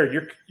 right there,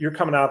 you're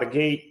coming out of the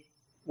gate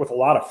with a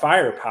lot of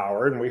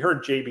firepower. And we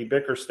heard JB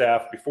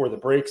Bickerstaff before the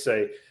break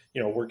say,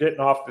 we're getting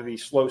off to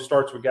these slow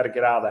starts. We've got to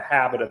get out of the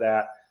habit of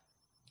that.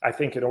 I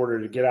think in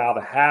order to get out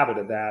of the habit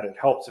of that, it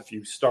helps if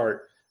you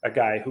start a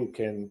guy who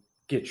can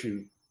get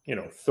you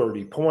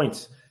 30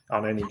 points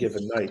on any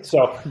given night.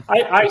 So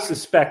I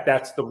suspect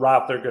that's the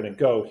route they're going to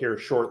go here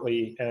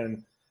shortly.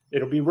 And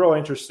it'll be real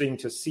interesting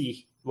to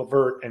see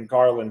LeVert and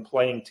Garland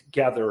playing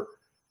together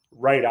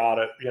right out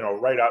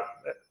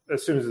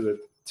as soon as the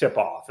tip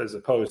off, as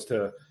opposed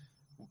to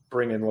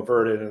bringing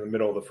LeVert in the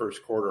middle of the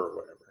first quarter or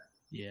whatever.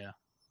 Yeah.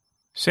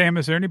 Sam,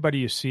 is there anybody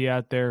you see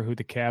out there who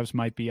the Cavs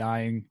might be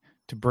eyeing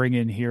to bring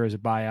in here as a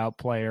buyout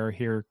player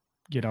here,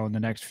 in the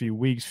next few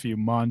weeks, few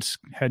months,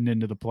 heading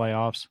into the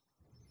playoffs?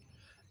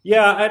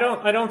 Yeah, I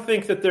don't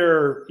think that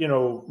they're,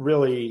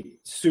 really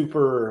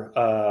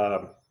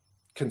super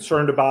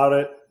concerned about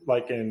it,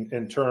 like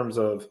in terms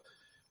of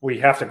we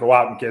have to go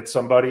out and get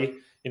somebody,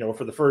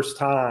 for the first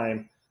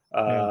time.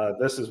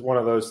 This is one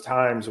of those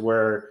times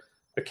where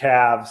the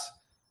Cavs,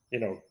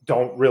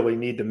 don't really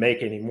need to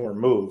make any more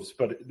moves,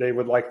 but they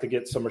would like to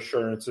get some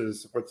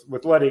assurances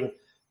with letting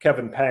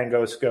Kevin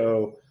Pangos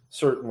go.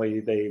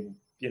 Certainly they,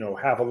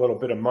 have a little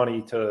bit of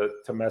money to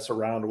mess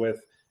around with.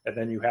 And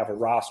then you have a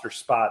roster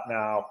spot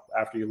now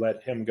after you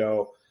let him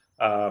go.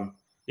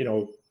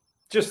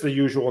 Just the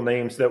usual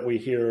names that we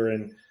hear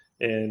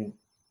in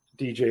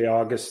DJ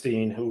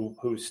Augustine,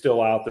 who's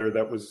still out there,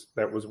 that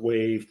was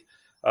waived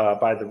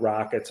by the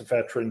Rockets, a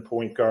veteran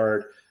point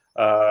guard.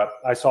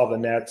 I saw the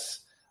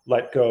Nets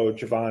let go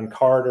Javon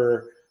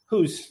Carter,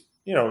 who's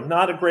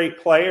not a great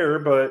player,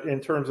 but in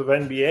terms of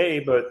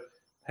NBA, but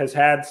has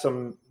had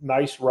some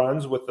nice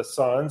runs with the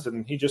Suns,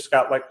 and he just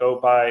got let go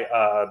by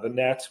the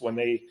Nets when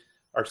they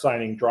are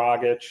signing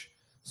Dragic.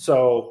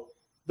 So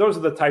those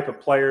are the type of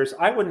players.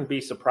 I wouldn't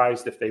be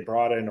surprised if they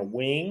brought in a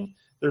wing.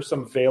 There's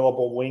some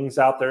available wings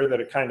out there that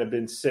have kind of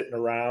been sitting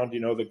around,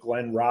 the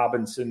Glenn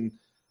Robinson,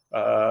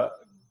 not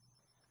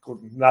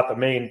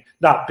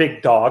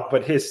Big Dog,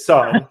 but his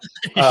son.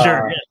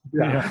 Sure.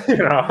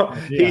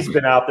 He's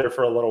been out there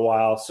for a little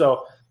while.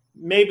 So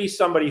maybe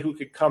somebody who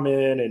could come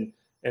in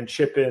and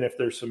chip in if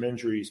there's some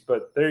injuries,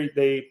 but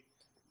they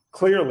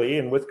clearly,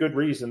 and with good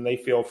reason, they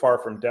feel far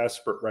from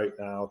desperate right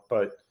now.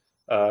 But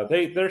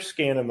they're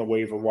scanning the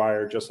waiver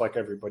wire just like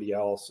everybody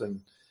else.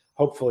 And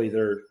hopefully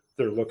they're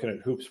looking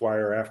at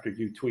HoopsWire after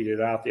you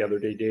tweeted out the other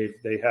day, Dave.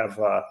 They have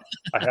I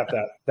have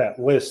that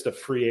list of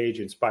free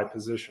agents by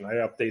position. I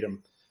update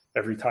them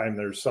every time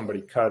there's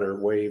somebody cut or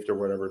waived or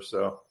whatever.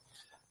 So,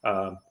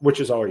 which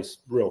is always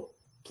real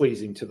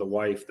pleasing to the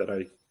wife that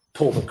I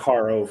pull the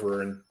car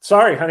over and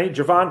sorry, honey,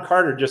 Javon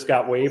Carter just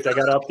got waived. I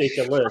got to update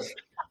the list.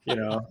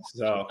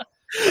 So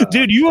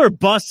dude, you are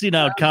busting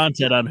out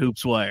content on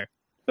HoopsWire.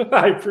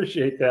 I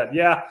appreciate that.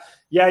 Yeah.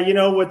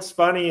 What's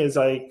funny is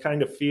I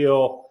kind of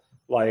feel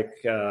like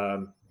I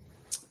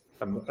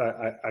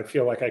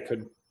feel like I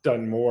could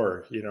done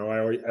more.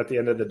 At the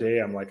end of the day,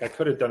 I'm like I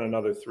could have done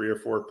another 3 or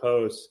 4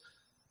 posts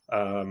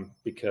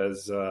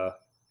because,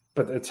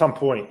 but at some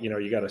point,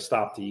 you got to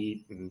stop to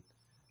eat and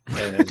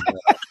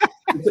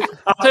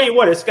I'll tell you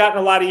what, it's gotten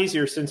a lot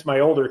easier since my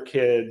older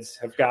kids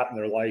have gotten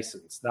their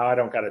license. Now I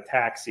don't got to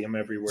taxi them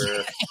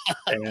everywhere,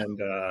 and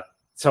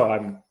so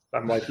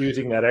I'm like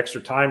using that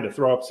extra time to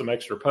throw up some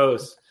extra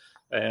posts.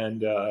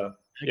 And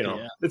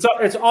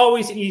it's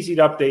always easy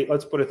to update.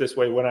 Let's put it this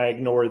way: when I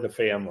ignore the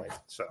family.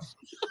 So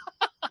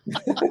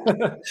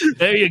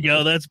there you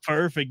go. That's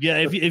perfect. Yeah,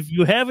 if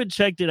you haven't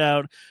checked it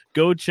out,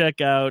 go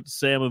check out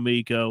Sam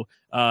Amico.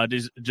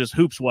 Just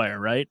HoopsWire,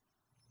 right?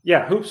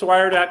 Yeah,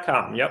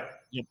 hoopswire.com. Yep.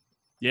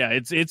 Yeah,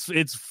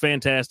 it's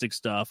fantastic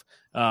stuff.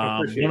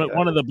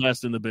 One of the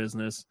best in the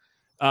business.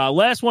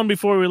 Last one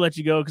before we let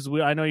you go, because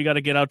I know you got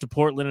to get out to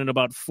Portland in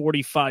about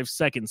 45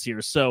 seconds here.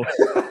 So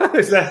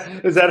is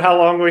that how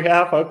long we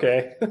have?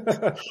 Okay.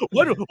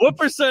 What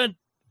percent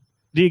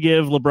do you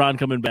give LeBron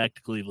coming back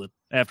to Cleveland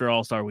after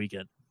All-Star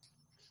Weekend?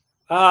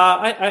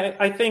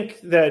 I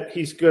think that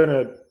he's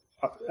gonna.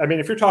 I mean,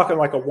 if you're talking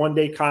like a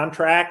 1-day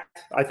contract,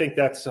 I think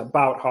that's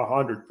about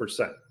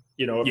 100%.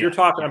 If you're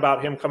talking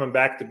about him coming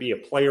back to be a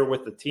player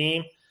with the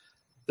team,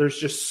 there's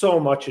just so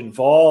much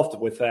involved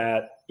with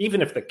that.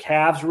 Even if the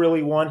Cavs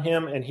really want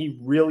him and he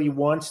really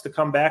wants to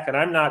come back, and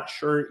I'm not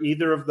sure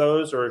either of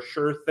those are a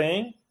sure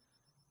thing,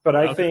 but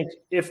I think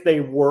if they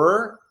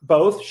were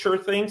both sure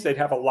things, they'd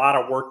have a lot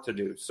of work to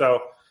do.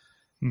 So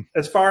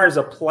as far as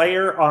a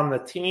player on the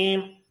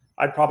team,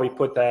 I'd probably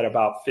put that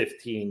about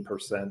 15%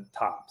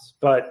 tops.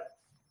 But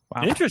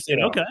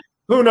interesting. Okay.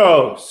 Who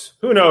knows?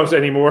 Who knows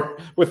anymore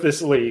with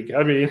this league?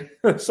 I mean,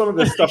 some of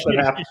the stuff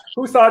that happened.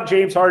 Who thought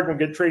James Harden would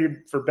get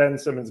traded for Ben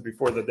Simmons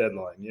before the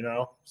deadline?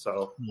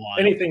 So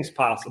anything's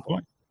possible.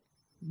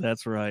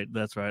 That's right.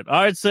 All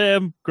right,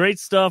 Sam. Great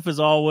stuff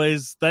as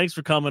always. Thanks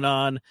for coming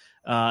on,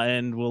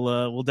 and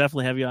we'll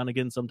definitely have you on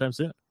again sometime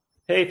soon.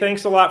 Hey,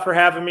 thanks a lot for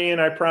having me,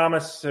 and I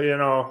promise,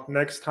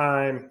 next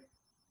time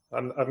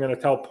I'm going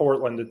to tell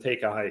Portland to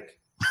take a hike.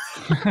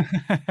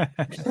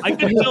 I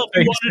couldn't tell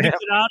if you wanted to get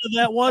out of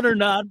that one or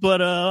not,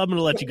 but I'm going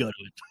to let you go to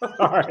it.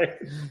 All right.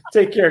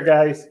 Take care,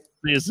 guys.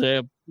 See you,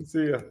 Sam.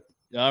 See you.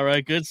 All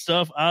right. Good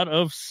stuff out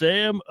of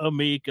Sam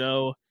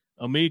Amico.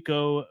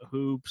 Amico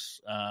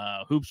Hoops,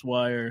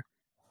 HoopsWire,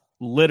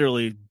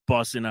 literally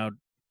busting out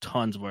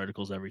tons of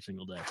articles every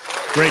single day.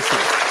 Great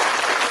stuff.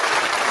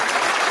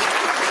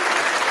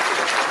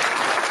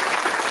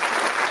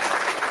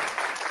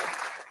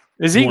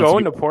 Is he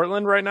going to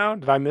Portland right now?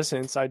 Did I miss an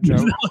inside joke?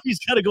 No, he's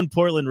got to go to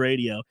Portland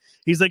radio.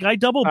 He's like, I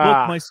double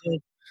booked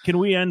myself. Can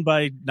we end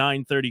by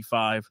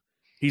 9:35?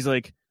 He's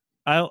like,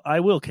 I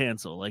will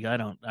cancel. Like, I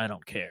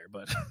don't care,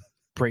 but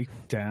break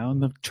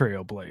down the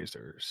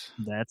Trailblazers.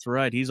 That's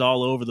right. He's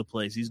all over the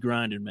place. He's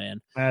grinding,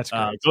 man. That's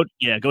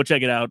great. Go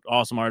check it out.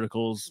 Awesome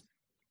articles.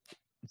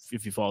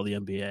 If you follow the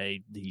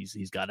NBA,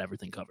 he's got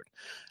everything covered.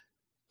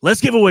 Let's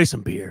give away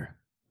some beer.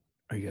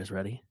 Are you guys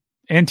ready?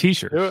 And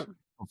t-shirts,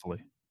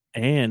 hopefully.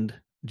 And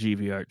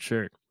GV Art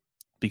shirt,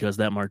 because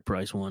that Mark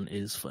Price one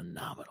is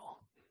phenomenal.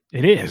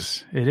 It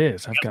is.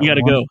 I've got. We got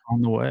to go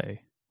on the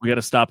way. We got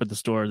to stop at the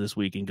store this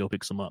week and go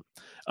pick some up.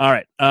 All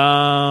right.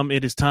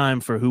 It is time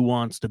for Who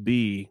Wants to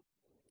Be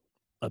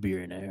a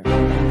Billionaire.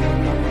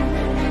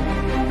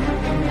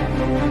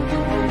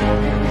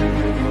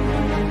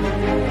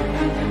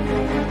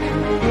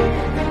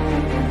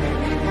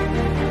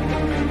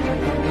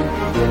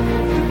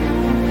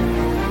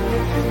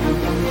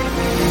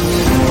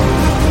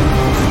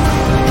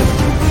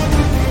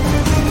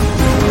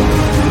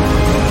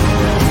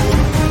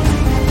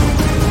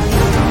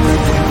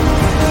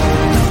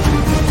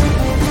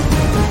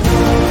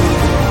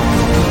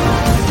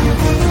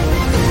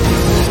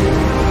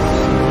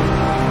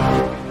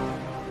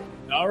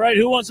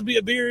 Who Wants to Be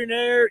a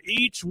Billionaire?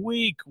 Each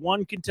week,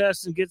 one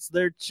contestant gets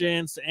their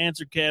chance to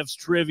answer Cavs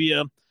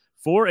trivia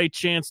for a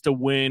chance to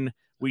win.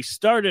 We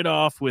started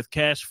off with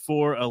cash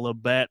for a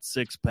Labatt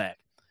 6-pack.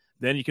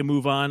 Then you can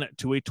move on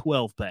to a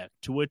 12-pack,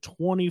 to a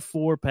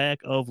 24-pack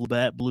of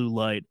Labatt Blue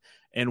Light.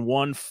 And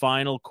one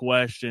final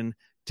question,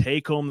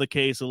 take home the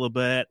case of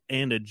Labatt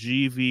and a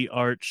GV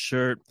Art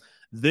shirt.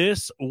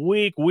 This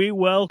week, we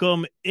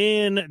welcome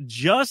in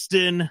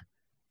Justin.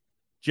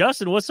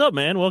 Justin, what's up,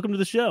 man? Welcome to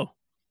the show.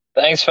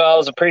 Thanks,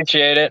 fellas.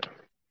 Appreciate it.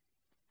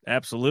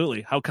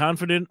 Absolutely. How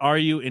confident are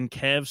you in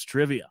Cavs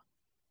trivia?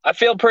 I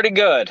feel pretty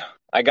good.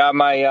 I got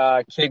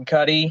my Kid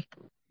Cudi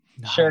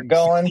shirt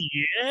going.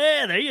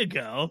 Yeah, there you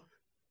go.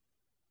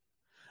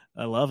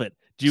 I love it.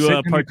 Do you Sitting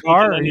in the partake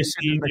car? in Are any you of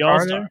sitting in the the car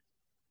All-Star? there?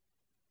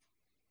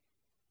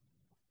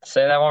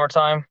 Say that one more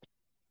time.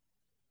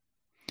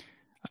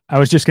 I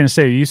was just going to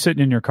say, are you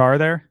sitting in your car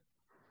there?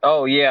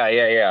 Oh,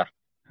 yeah.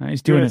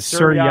 He's doing it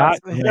Sir Yacht.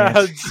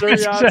 Yeah, Sir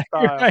Yacht style.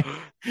 Right.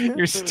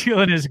 You're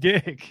stealing his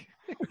gig.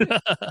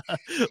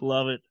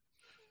 Love it.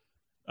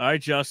 All right,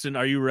 Justin,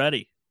 are you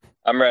ready?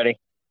 I'm ready.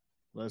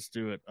 Let's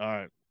do it. All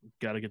right.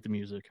 Got to get the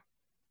music.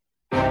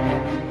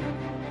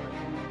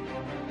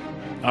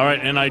 All right,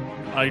 and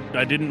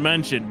I didn't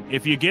mention,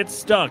 if you get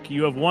stuck,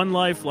 you have one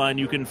lifeline.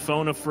 You can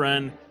phone a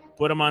friend,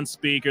 put them on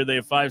speaker. They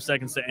have 5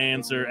 seconds to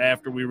answer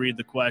after we read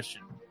the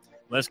question.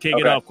 Let's kick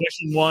it off.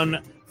 Question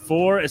 1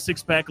 for a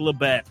six-pack of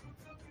Labatt.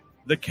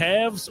 The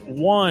Cavs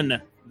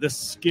won the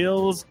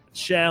Skills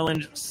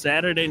Challenge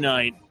Saturday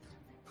night.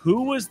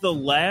 Who was the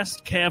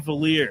last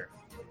Cavalier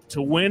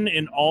to win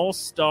an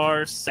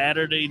All-Star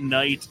Saturday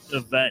night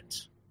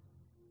event?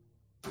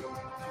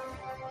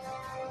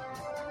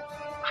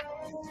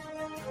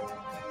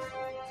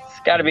 It's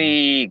got to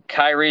be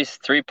Kyrie's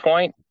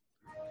 3-point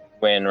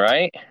win,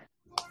 right?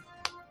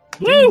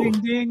 Woo! Ding,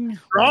 ding, ding.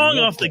 Wrong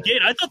off the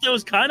gate. I thought that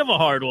was kind of a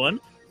hard one.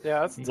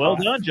 Yeah, that's Well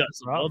tough. done,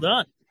 Justin. Well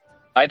done.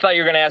 I thought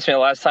you were going to ask me the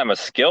last time a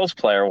skills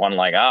player won.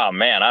 Like, oh,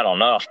 man, I don't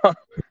know.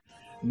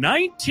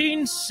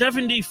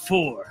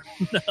 1974.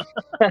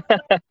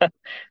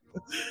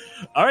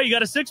 All right, you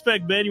got a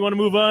six-pack, Ben. You want to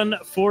move on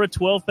for a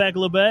 12-pack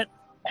Labatt?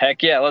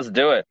 Heck yeah, let's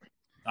do it.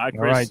 All right,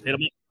 Chris, All right. hit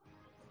him up.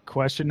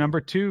 Question number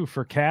 2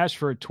 for cash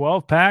for a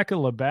 12-pack of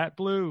Labatt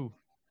Blue.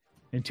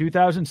 In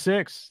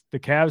 2006, the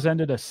Cavs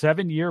ended a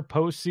 7-year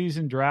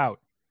postseason drought.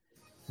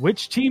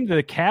 Which team did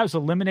the Cavs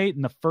eliminate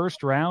in the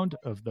first round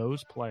of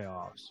those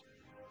playoffs?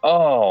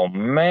 Oh,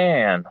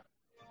 man.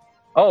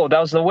 Oh, that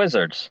was the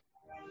Wizards.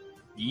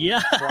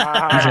 Yeah. He's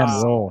on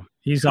a roll.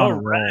 He's on a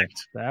roll.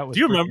 Correct. That was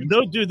Do you pretty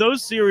remember? Dude,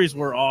 those series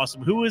were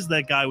awesome. Who was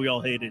that guy we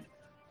all hated?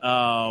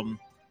 Deshaun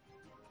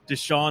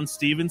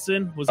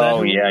Stevenson? Was that Oh,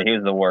 who? yeah, he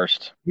was the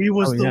worst. He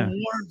was Oh, the yeah.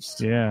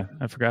 worst. Yeah,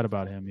 I forgot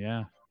about him.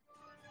 Yeah.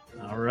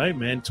 All right,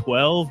 man.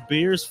 12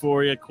 beers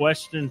for you.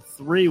 Question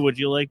 3. Would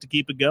you like to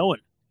keep it going?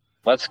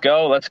 Let's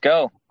go.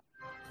 All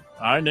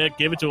right, Nick,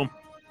 give it to him.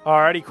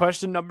 Alrighty,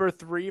 question number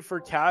 3 for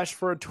cash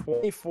for a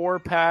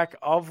 24-pack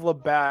of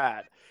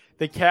Labatt.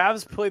 The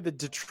Cavs play the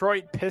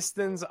Detroit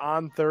Pistons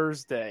on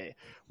Thursday.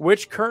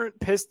 Which current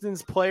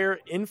Pistons player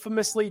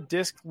infamously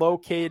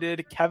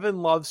dislocated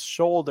Kevin Love's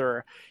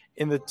shoulder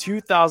in the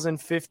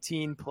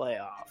 2015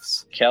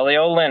 playoffs? Kelly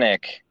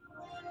Olynyk.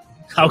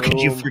 How could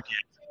you Boom. forget?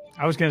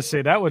 I was going to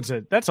say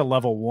that's a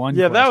level 1.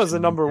 Yeah, that was a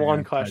question number there,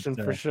 1 question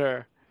but, for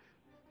sure.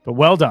 But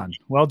well done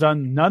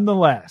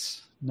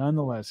nonetheless.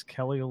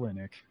 Kelly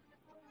Olynyk.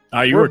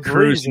 You We're were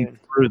cruising breezing.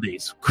 through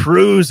these.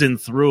 Cruising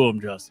through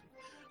them, Justin.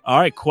 All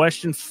right,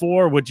 question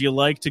 4. Would you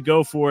like to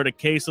go for it? A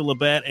case of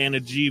Labatt and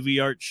a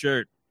GV Art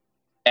shirt.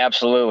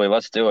 Absolutely.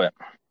 Let's do it.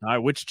 All right,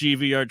 which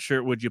GV Art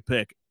shirt would you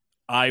pick?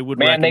 I would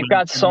Man, they've recommend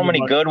got so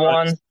many good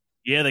ones.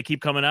 Yeah, they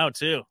keep coming out,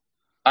 too.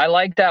 I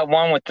like that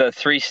one with the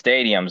 3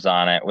 stadiums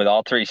on it. With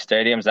all 3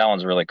 stadiums, that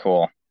one's really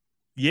cool.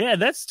 Yeah,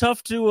 that's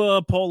tough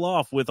to pull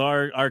off with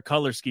our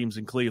color schemes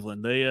in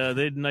Cleveland. They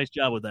did a nice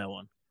job with that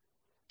one.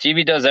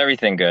 GB does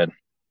everything good.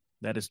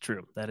 That is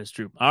true.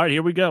 All right,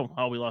 here we go.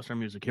 Oh, we lost our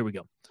music. Here we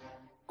go.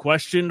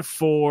 Question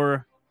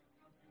 4,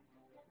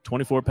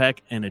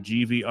 24-pack and a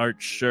GV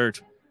Art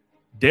shirt.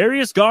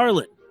 Darius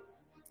Garland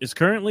is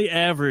currently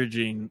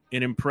averaging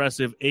an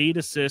impressive 8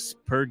 assists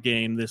per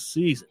game this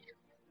season.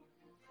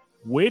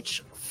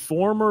 Which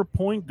former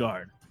point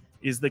guard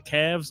is the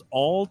Cavs'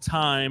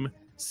 all-time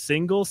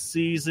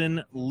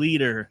single-season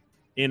leader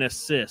in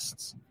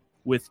assists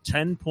with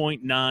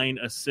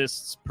 10.9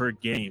 assists per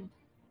game?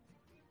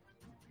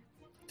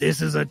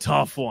 This is a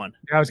tough one.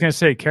 I was going to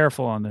say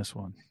careful on this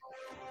one.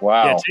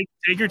 Wow. Yeah,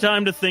 take your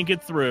time to think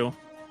it through.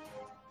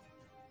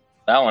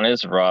 That one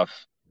is rough.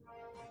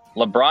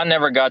 LeBron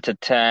never got to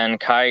 10.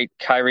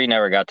 Kyrie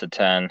never got to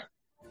 10.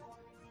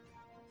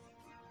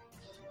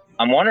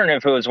 I'm wondering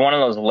if it was one of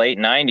those late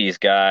 90s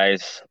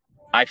guys.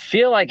 I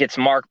feel like it's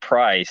Mark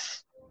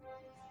Price.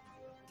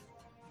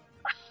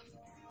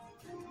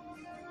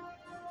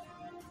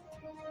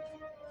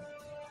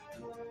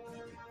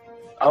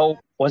 Oh,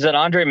 was it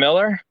Andre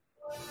Miller?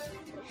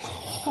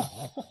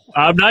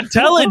 I'm not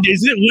telling.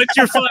 Is it? What's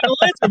your final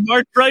answer?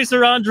 Mark Price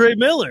or Andre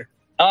Miller?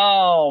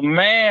 Oh,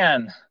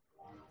 man.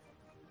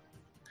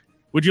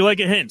 Would you like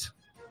a hint?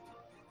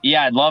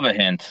 Yeah, I'd love a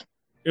hint.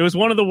 It was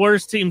one of the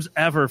worst teams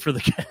ever for the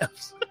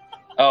Cavs.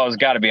 Oh, it's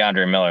got to be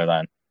Andre Miller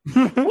then.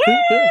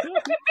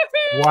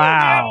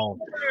 Wow.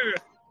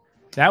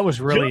 That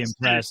was really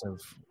Justin,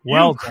 impressive. You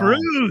Well done.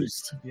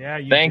 cruised. Yeah,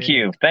 Thank did.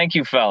 you. Thank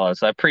you,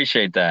 fellas. I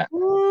appreciate that.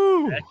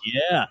 Heck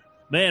yeah,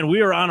 man,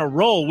 we are on a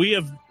roll. We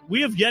have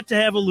yet to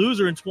have a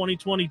loser in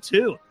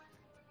 2022.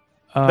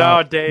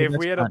 No, Dave, that's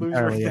we had a not loser.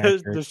 entirely The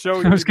accurate.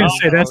 show. I was going to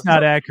say that's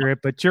not it. accurate,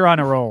 but you're on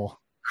a roll.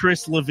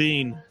 Chris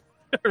Levine.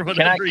 or Can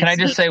whatever I he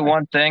just said. say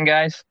one thing,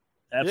 guys?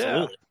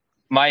 Absolutely.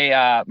 My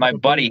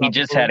Talk buddy, he about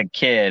just the had a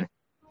kid,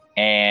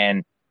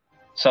 and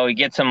So he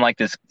gets him like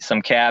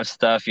some Cavs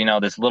stuff,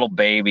 this little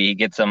baby. He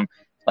gets him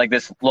like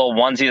this little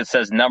onesie that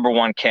says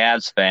 #1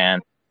 Cavs fan.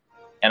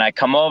 And I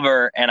come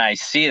over and I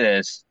see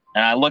this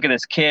and I look at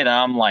this kid and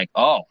I'm like,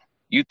 oh,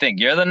 you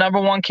think you're the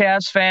 #1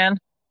 Cavs fan?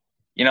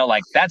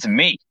 Like that's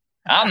me.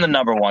 I'm the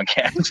 #1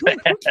 Cavs fan.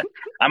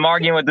 I'm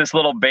arguing with this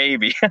little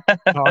baby.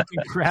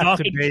 Talking crap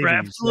to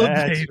babies.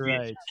 That's babies.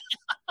 right.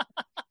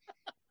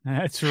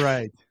 That's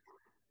right.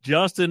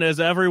 Justin,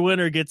 as every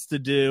winner gets to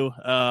do,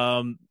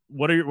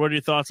 what are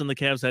your thoughts on the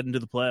Cavs heading to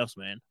the playoffs,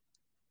 man?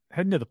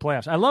 Heading to the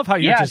playoffs. I love how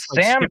you're Yeah, just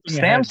like, Sam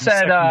skipping ahead said,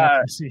 second half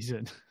of the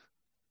season.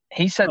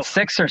 He said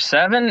 6 or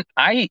 7.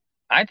 I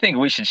think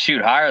we should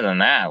shoot higher than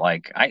that.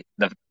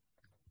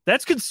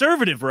 That's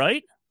conservative,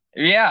 right?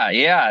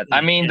 Yeah.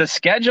 I mean, the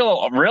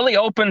schedule really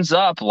opens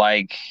up.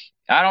 Like,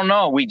 I don't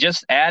know. We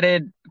just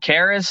added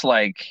Karras.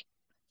 Like,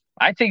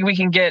 I think we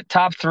can get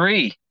top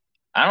 3.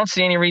 I don't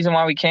see any reason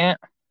why we can't.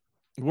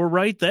 We're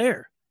right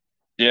there.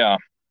 Yeah.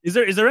 Is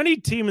there any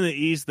team in the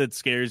East that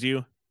scares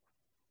you?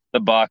 The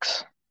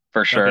Bucks,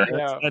 for sure.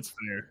 Okay, that's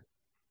fair.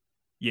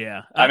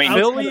 Yeah. I mean,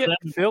 Philly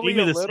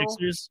maybe a the little.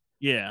 Sixers.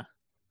 Yeah.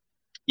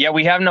 Yeah,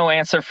 we have no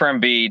answer for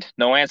Embiid,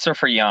 no answer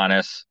for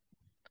Giannis.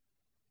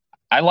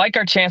 I like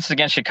our chances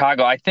against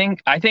Chicago. I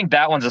think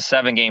that one's a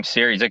 7-game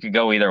series. It could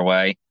go either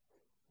way.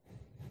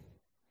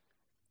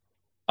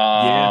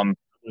 Boston's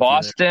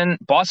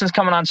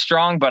coming on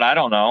strong, but I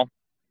don't know.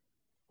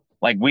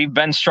 Like, we've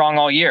been strong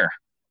all year.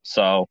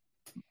 So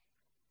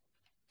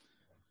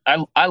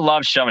I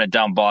love shoving it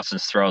down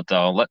Boston's throat,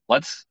 though.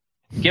 Let's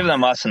give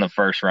them us in the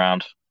first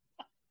round.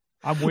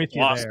 I'm with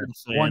you there.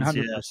 100%.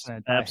 Yes,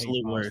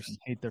 absolute worst.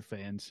 Hate their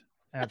fans.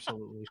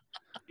 Absolutely.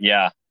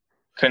 Yeah.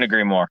 Couldn't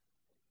agree more.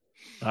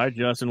 All right,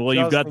 Justin. Well,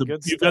 you've got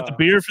the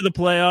beer for the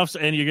playoffs,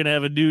 and you're gonna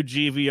have a new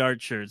GV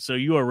art shirt, so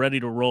you are ready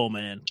to roll,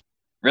 man.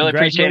 Really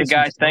appreciate it,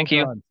 guys. Thank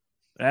you.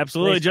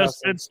 Absolutely, Thanks,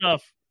 Justin. Good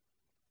stuff.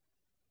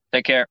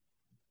 Take care.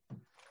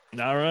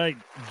 All right,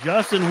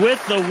 Justin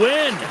with the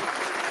win.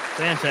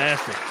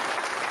 Fantastic.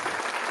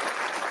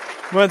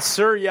 Went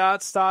Sir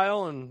Yacht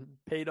style and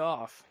paid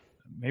off.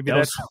 Maybe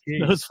that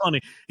was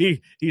funny.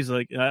 He's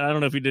like, I don't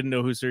know if he didn't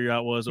know who Sir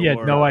Yacht was. He had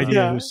no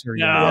idea who Sir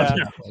Yacht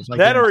was. Like,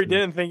 that or he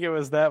didn't think it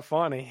was that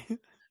funny.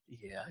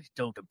 Yeah,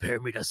 don't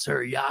compare me to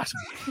Sir Yacht.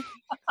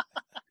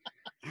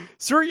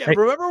 Sir Yacht,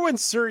 remember when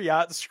Sir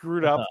Yacht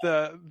screwed up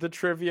the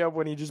trivia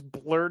when he just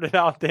blurted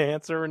out the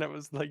answer and it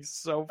was like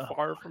so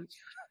far from.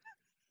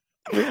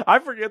 I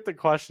forget the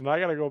question. I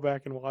gotta go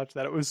back and watch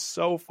that. It was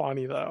so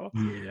funny though.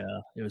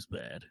 Yeah, it was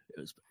bad.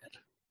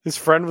 His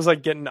friend was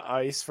like getting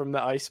ice from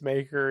the ice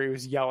maker. He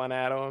was yelling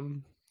at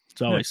him.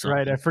 It's always That's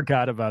right. I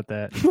forgot about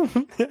that.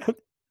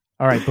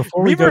 All right,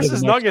 before we Meat go versus to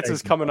the Nuggets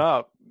is coming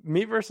up.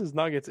 Meat versus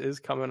Nuggets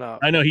is coming up.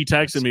 I know he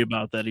texted me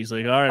about that. He's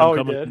like, "All right, I'm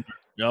coming." Did?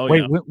 Oh,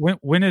 wait, yeah.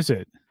 when is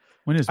it?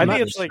 When is I it?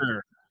 think it's like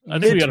I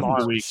think we got a few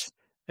mid-March. weeks.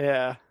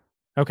 Yeah.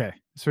 Okay,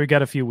 so we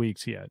got a few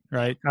weeks yet,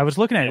 right? I was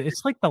looking at it.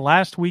 It's like the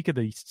last week of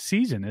the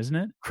season, isn't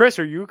it? Chris,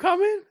 are you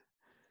coming?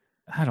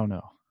 I don't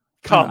know.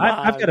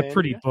 I've got a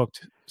pretty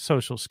booked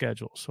social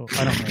schedule, so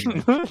I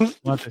don't know.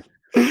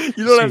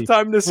 You don't have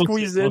time to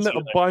squeeze in a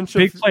bunch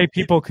big of play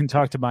people can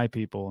talk to my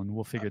people, and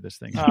we'll figure this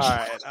thing out.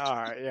 all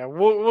right, yeah.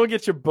 We'll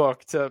get you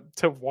booked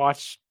to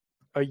watch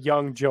a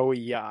young Joey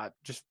Yacht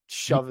just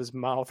shove his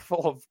mouth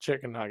full of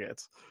chicken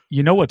nuggets.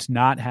 You know what's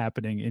not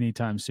happening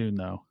anytime soon,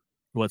 though?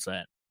 What's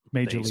that?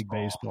 Major League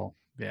Baseball.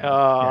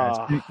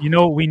 Yeah. You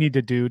know what we need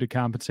to do to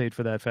compensate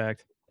for that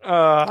fact?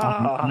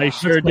 I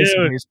sure Let's play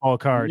some do. baseball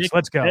cards. Nick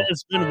Let's go.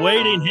 has been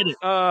waiting. Hit it.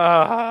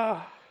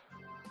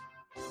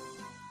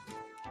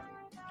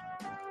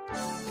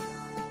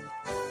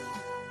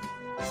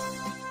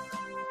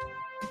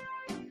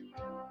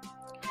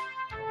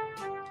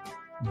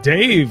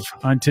 Dave,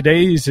 on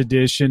today's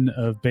edition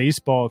of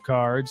Baseball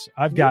Cards,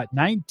 I've got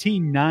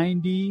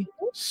 1990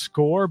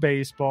 Score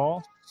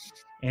Baseball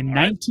and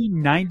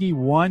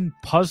 1991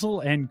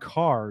 Puzzle and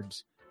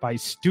Cards by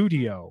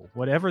Studio,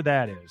 whatever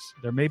that is.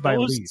 They're made by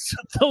Leaf.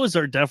 Those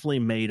are definitely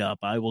made up.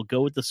 I will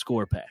go with the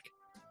score pack.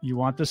 You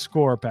want the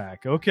score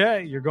pack.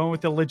 Okay, you're going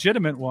with the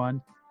legitimate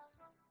one.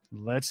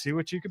 Let's see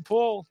what you can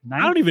pull.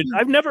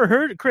 I've never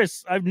heard,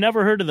 Chris, I've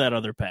never heard of that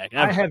other pack.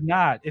 Ever. I have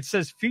not. It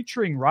says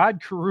featuring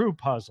Rod Carew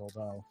puzzle,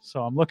 though.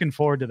 So I'm looking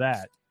forward to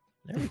that.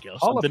 There we go.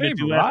 Hall of Something to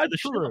Fame, do Rod after the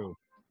show. Carew.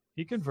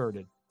 He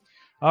converted.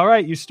 All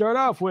right, you start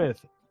off with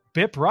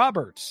Bip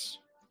Roberts.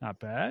 Not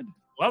bad.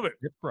 Love it.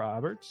 Bip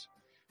Roberts.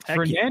 Heck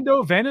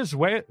Fernando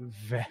Valenzuela.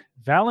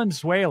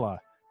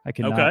 I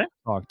cannot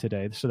talk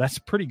today. So that's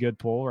a pretty good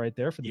pull right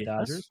there for the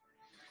Dodgers.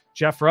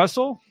 Jeff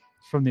Russell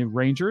from the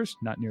Rangers.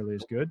 Not nearly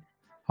as good.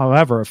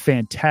 However, a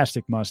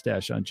fantastic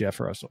mustache on Jeff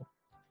Russell.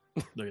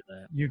 Look at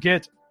that. You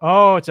get,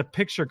 it's a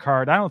picture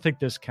card. I don't think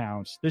this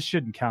counts. This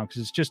shouldn't count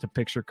because it's just a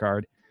picture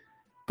card.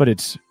 But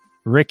it's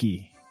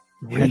Ricky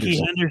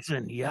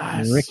Henderson,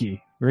 yes.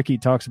 Ricky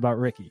talks about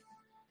Ricky.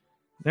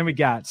 Then we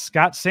got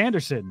Scott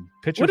Sanderson,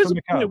 pitcher from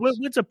the Cubs.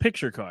 What's a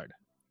picture card?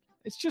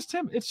 It's just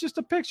him. It's just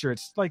a picture.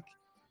 It's like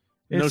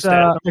it's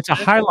a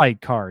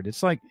highlight card.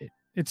 It's like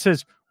it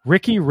says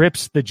Ricky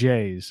rips the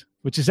Jays,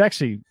 which is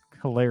actually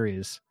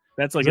hilarious.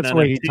 That's like That's an the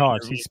way he NFT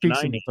talks. of He the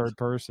speaks in the 90s. third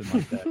person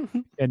like that.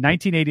 In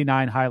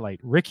 1989 highlight,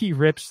 Ricky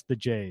rips the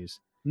Jays.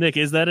 Nick,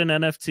 is that an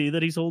NFT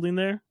that he's holding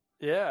there?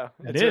 Yeah,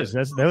 It it's is.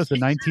 That was the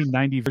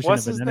 1990 version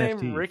What's of his an name?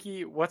 NFT.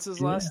 Ricky. What's his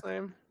Yeah. last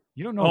name?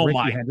 You don't know Oh Ricky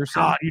my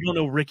Henderson? God, you don't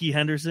know Ricky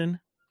Henderson?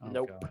 Oh,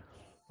 Nope. God.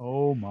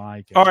 Oh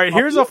my God. All right,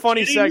 here's you a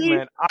funny kidding me?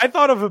 segment. I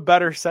thought of a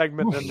better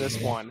segment than this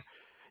one.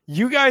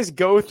 You guys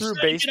go through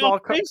baseball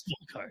cards.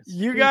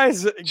 You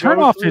guys Turn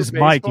go off through his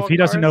mic if baseball he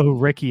doesn't cards. know who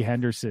Ricky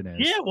Henderson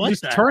is. Yeah, what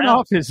Just the turn hell?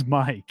 off his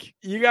mic.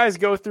 You guys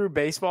go through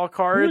baseball Who's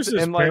cards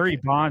this and like Barry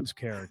Bonds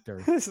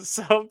character?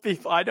 some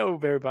people I know who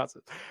Barry Bonds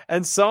is.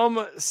 And some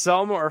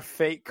are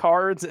fake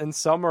cards and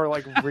some are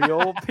like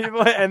real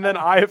people, and then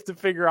I have to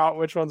figure out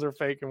which ones are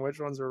fake and which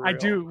ones are real. I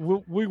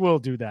do. We will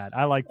do that.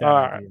 I like that. All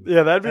right. idea.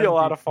 Yeah, that'd be a That'd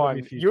lot be- of that'd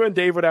be fun. future. You and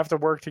Dave would have to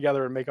work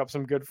together and make up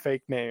some good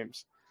fake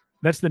names.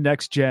 That's the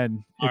next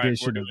gen All right,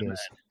 edition we're of doing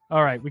this.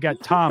 All right, we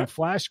got Tom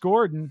Flash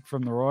Gordon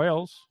from the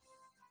Royals,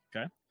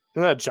 Isn't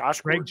that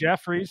Josh Greg Gordon?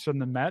 Jeffries from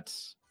the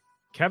Mets,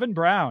 Kevin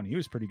Brown. He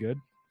was pretty good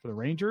for the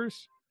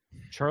Rangers.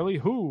 Charlie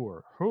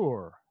Hoare.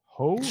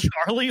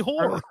 Charlie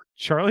Hoare.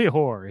 Charlie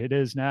Hoare. It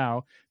is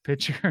now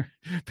pitcher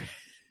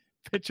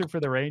for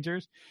the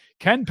Rangers.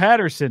 Ken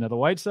Patterson of the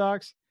White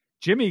Sox.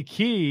 Jimmy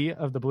Key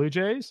of the Blue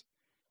Jays.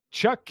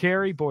 Chuck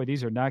Carey. Boy,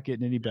 these are not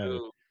getting any better.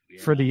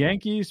 For the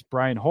Yankees,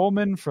 Brian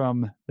Holman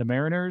from the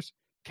Mariners.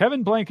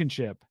 Kevin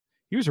Blankenship.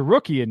 He was a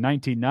rookie in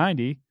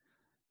 1990.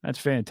 That's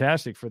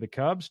fantastic for the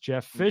Cubs.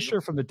 Jeff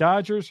Fisher from the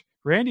Dodgers.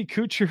 Randy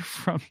Kuchar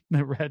from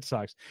the Red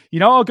Sox.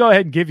 I'll go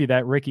ahead and give you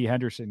that Ricky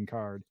Henderson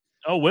card.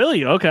 Oh, will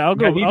you? Okay, I'll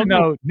go. Even I'll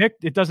go. though Nick,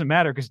 it doesn't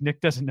matter because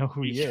Nick doesn't know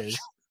who he is.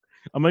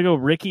 I'm gonna go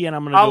Ricky, and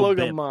I'm gonna I'll go look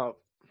Bip. him up.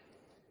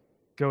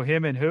 Go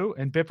him and who?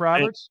 And Bip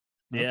Roberts?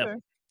 Yeah. Okay.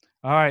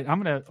 All right.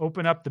 I'm going to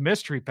open up the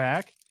mystery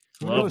pack.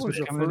 Who Love knows it. what's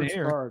Your coming in first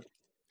here? card.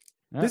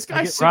 Yeah, This I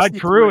guy's get Rod 63.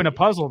 Carew in a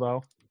puzzle,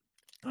 though.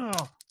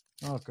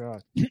 Oh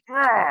God.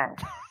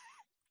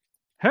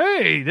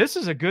 Hey, this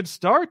is a good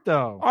start,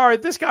 though. All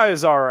right, this guy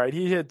is all right.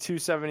 He hit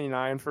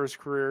 279 for his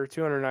career,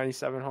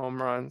 297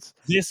 home runs.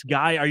 This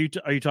guy, are you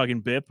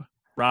talking Bip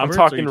Roberts?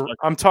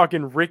 I'm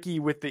talking Ricky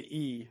with the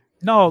E.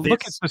 No,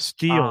 look at This- the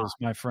steals,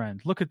 my friend.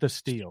 Look at the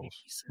steals.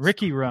 Jesus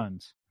Ricky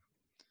runs.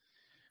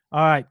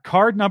 All right,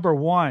 card number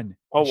 1.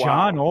 Oh, wow.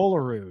 John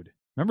Olerud.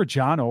 Remember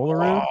John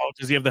Olerud? Oh,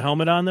 does he have the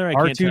helmet on there? I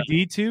can't tell.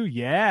 R2D2?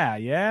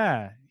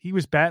 Yeah. He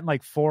was batting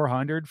like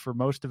 400 for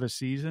most of a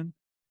season.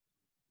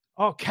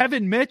 Oh,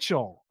 Kevin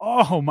Mitchell.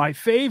 Oh, my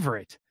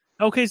favorite.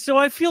 Okay, so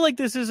I feel like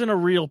this isn't a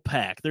real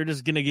pack. They're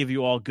just gonna give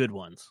you all good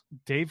ones.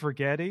 Dave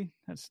Rigetti.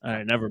 That's All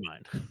right, never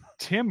mind.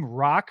 Tim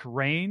Rock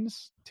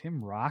Reigns.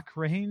 Tim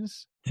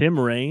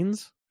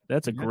Raines.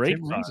 That's a Yeah, great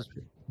Tim card. Raines is-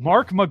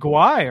 Mark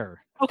McGuire.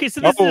 Okay,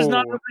 so this is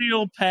not Oh. a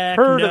real pack.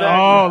 Heard of that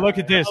Oh, guy. look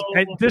at this.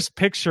 No. This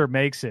picture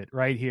makes it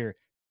right here.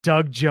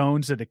 Doug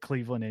Jones of the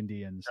Cleveland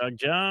Indians. Doug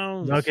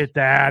Jones. Look at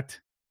that.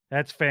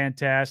 That's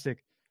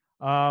fantastic.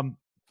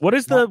 What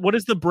is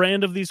the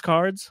brand of these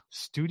cards?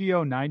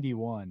 Studio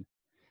 91.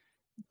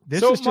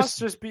 This So is it must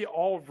just be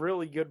all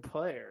really good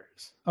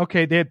players.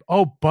 okay. They had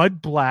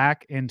Bud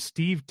Black and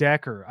Steve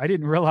Decker. I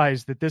didn't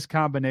realize that this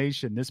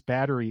combination, this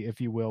battery,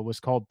 if you will, was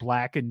called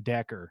Black and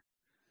Decker.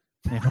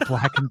 They have a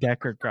Black and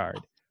Decker card.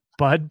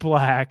 Bud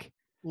Black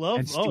Love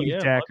and Steve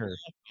Bud Decker.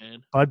 Black,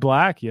 man. Bud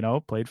Black,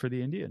 played for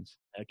the Indians.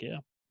 Heck yeah.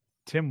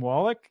 Tim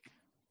Wallach,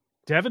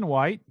 Devin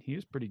White. He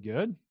was pretty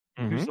good.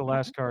 Who's the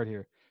last card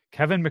here?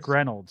 Kevin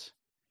McReynolds.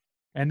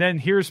 And then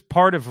here's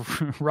part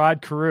of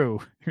Rod Carew.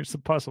 Here's the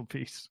puzzle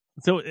piece.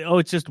 So,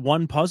 it's just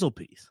one puzzle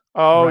piece.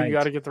 Oh, Right. you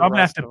got to get the I'm going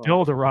to have rest to of them.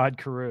 build a Rod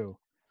Carew.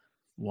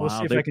 Wow. We'll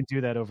see if they- I can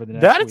do that over the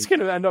next That's week. going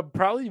to end up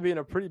probably being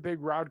a pretty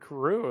big Rod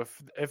Carew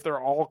if they're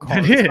all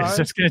card It is. size.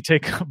 That's going to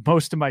take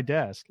most of my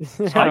desk. I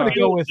I'm gonna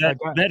feel go with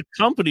that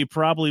company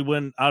probably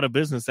went out of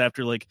business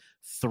after like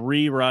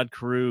 3 Rod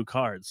Carew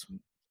cards.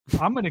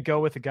 I'm going to go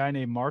with a guy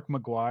named Mark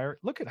McGuire.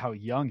 Look at how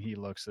young he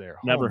looks there.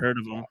 Never Holy heard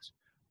of him. smokes.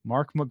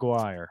 Mark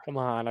McGuire. Come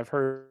on, I've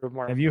heard of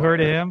Mark. Have you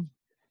heard of McGuire. him?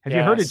 Have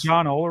you heard of Yes.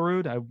 John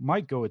Olerud? I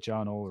might go with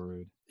John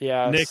Olerud.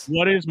 Yes. Nick,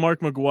 what is Mark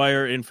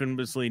McGuire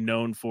infamously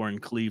known for in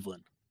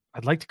Cleveland?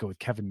 I'd like to go with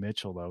Kevin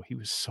Mitchell, though. He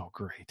was so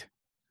great.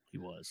 He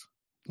was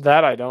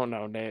That I don't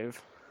know,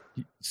 Dave.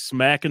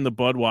 smacking the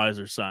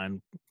Budweiser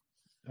sign.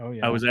 Oh,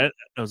 yeah. I was at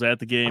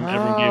the game.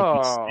 Everyone gave me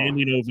Oh.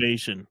 standing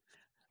ovation.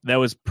 That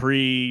was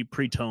pre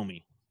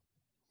Tomey.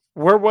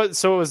 Where was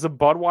so it was the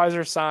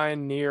Budweiser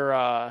sign near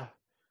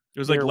It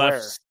was like Near left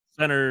where?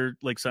 center,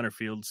 like center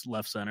field's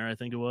left center. I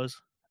think it was.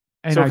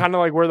 And so I- kind of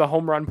like where the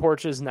home run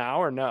porch is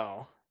now, or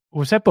no?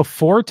 was that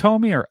before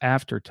Tomey or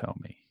after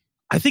Tomey?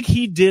 I think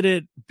he did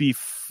it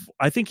before.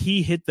 I think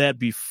he hit that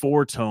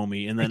before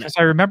Tomey, and then Because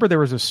I remember there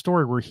was a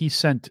story where he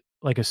sent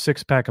like a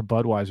 6-pack of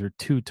Budweiser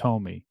to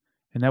Tomey,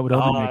 and that would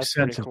only Oh, make that's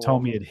sense pretty if cool.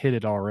 Tomey had hit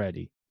it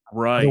already.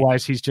 right.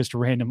 Otherwise, he's just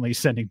randomly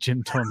sending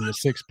Jim Tomey a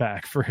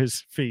 6-pack for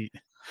his feet.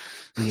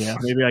 Yeah,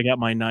 maybe I got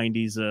my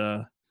 '90s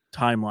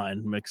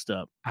timeline mixed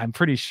up. I'm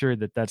pretty sure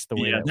that that's the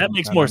way. Yeah, that went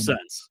makes down. more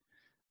sense.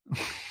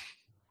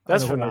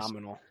 That's Otherwise-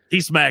 phenomenal. He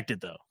smacked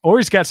it though. Or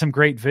he's got some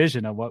great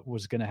vision of what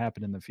was going to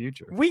happen in the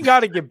future. We got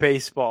to get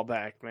baseball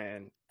back,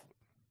 man.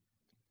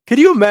 Could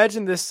you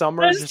imagine this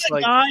summer? There's Just the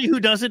like guy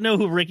who doesn't know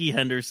who Ricky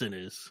Henderson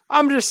is.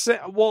 I'm just saying.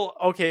 Well,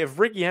 okay, if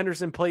Ricky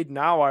Henderson played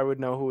now, I would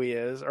know who he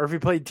is. Or if he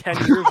played 10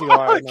 years ago,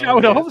 I would know. I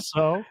would who he hope is.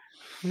 so.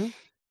 Hmm?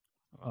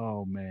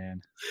 Oh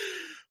man,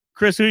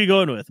 Chris, who are you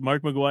going with?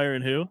 Mark McGuire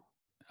and who?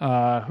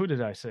 who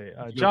did I say?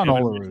 You John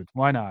okay with Olerud.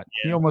 Why not?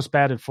 He Yeah. almost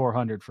batted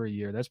 400 for a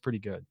year. That's pretty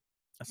good.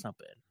 That's not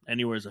bad. And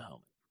he wears a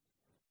helmet.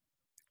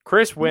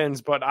 Chris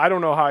wins, but I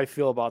don't know how I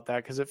feel about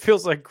that because it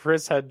feels like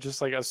Chris had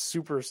just like a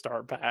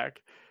superstar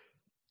pack.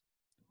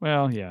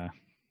 Well, yeah.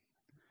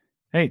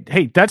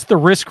 Hey, that's the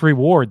risk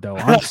reward, though.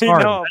 I'm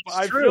sorry. know, That's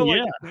I true, feel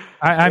like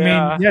I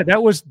Yeah. mean, yeah,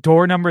 that was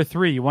door number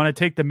 3. You want to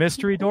take the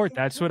mystery door?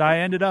 That's what I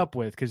ended up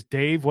with because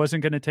Dave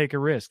wasn't going to take a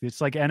risk.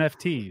 It's like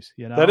NFTs,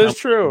 you know. that is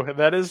true.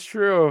 That is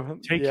true.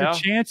 Take your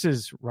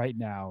chances right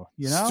now.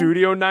 You know,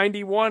 Studio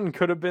 91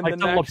 could have been like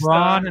the the next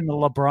LeBron and the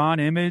LeBron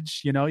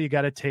image. You know, you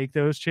got to take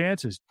those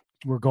chances.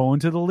 We're going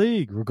to the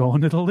league. We're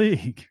going to the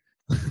league.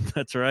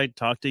 That's right.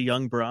 Talk to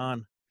young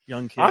Braun,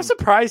 young kid. I'm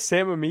surprised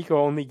Sam Amico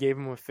only gave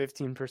him a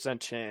 15%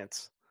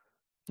 chance.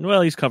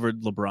 Well, he's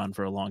covered LeBron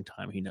for a long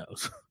time. He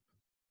knows.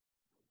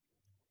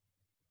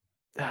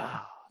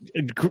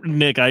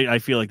 Nick, I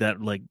feel like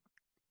that. Like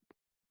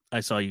I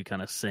saw you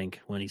kind of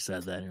sink when he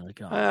said that. You're like,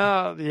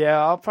 oh, Yeah,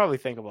 I'll probably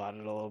think about it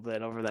a little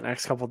bit over the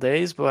next couple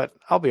days, but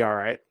I'll be all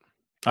right.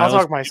 All I'll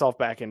right, talk myself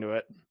back into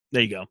it.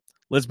 there you go.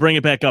 Let's bring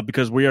it back up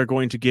because we are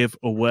going to give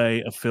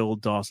away a Phil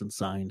Dawson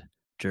signed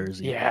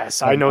jersey.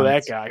 Yes, I know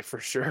that guy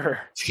for sure.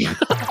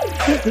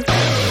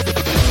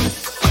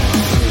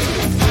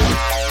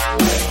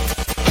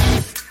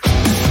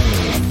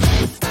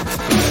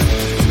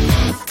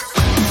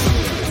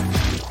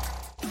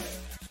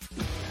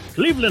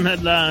 Cleveland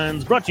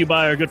headlines brought to you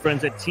by our good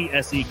friends at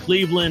TSE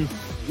Cleveland.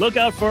 Look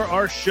out for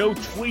our show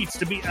tweets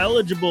to be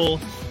eligible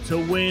to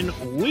win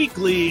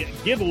weekly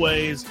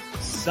giveaways,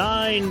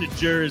 signed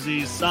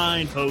jerseys,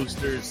 signed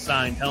posters,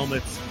 signed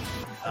helmets.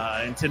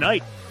 And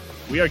tonight,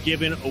 we are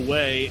giving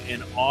away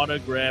an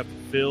autographed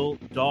Phil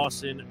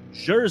Dawson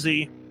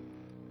jersey.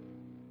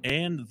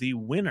 And the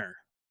winner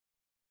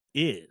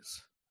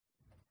is...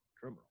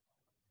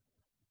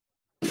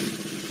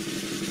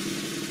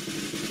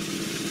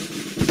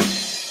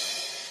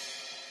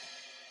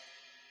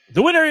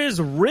 The winner is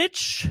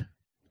Rich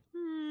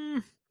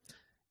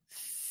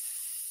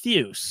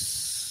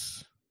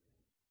Theus.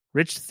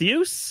 Rich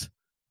Theus?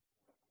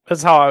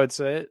 That's how I would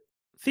say it.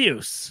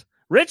 Theus.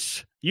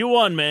 Rich, you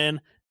won, man.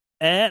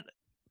 At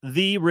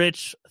the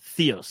Rich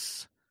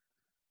Theus.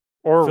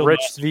 Or Phil Rich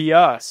Dawson. the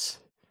Us.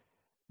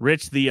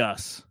 Rich the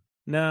Us.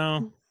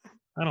 No,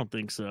 I don't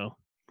think so.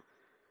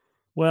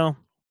 Well,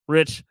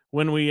 Rich,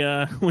 when we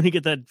when you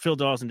get that Phil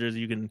Dawson jersey,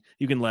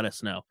 you can let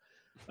us know.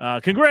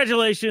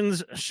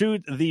 Congratulations.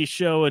 Shoot the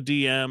show a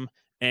DM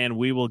and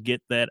we will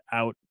get that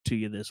out to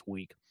you this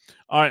week.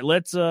 All right,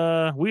 let's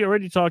we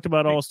already talked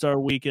about All-Star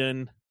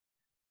Weekend.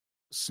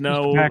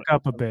 Snow. Back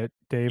up a bit,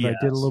 Dave. I did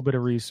a Yes. little bit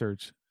of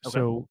research. Okay.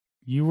 So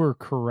you were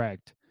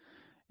correct.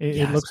 It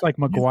Yes. looks like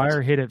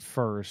McGuire hit it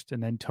first,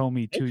 and then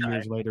Tomey 2 Okay.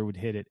 years later would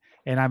hit it.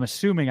 And I'm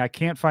assuming, I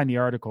can't find the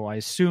article. I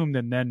assumed,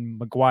 and then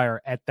McGuire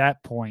at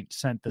that point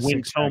sent the when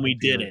six-pack Tomey of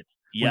did beer it.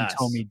 Yes.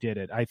 When Tomey did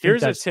it. I think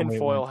Here's a that's the way it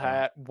tinfoil went down.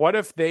 hat. What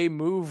if they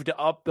moved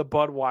up the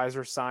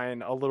Budweiser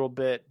sign a little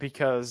bit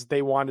because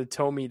they wanted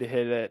Tomey to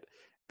hit it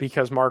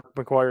because Mark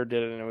McGuire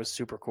did it and it was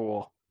super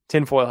cool?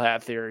 Tinfoil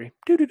hat theory.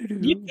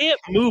 You can't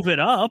move it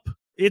up.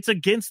 It's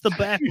against the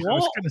back I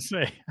was wall. going to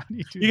say, how do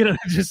you do You're gonna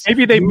just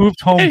maybe they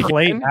moved home Yeah, you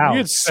plate can. out. You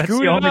could That's scoot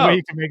the it only up. way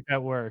you can make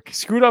that work.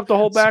 Scoot up the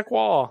whole back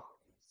wall.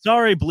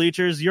 sorry,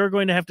 bleachers. You're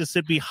going to have to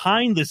sit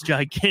behind this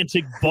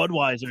gigantic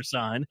Budweiser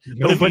sign.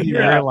 Nobody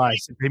Yeah.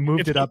 realized it. They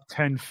moved it up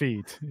 10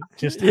 feet. It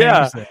just Yeah.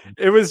 hangs there.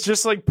 It was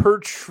just like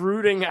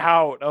protruding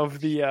out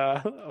of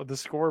the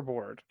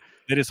scoreboard.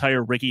 They just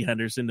hire Ricky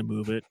Henderson to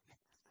move it.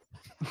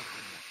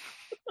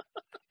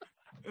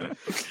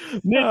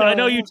 Nick, I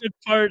know you took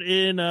part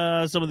in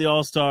some of the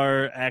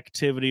All-Star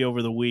activity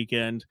over the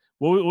weekend.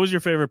 What was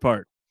your favorite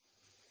part?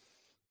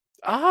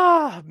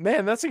 Ah,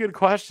 man, that's a good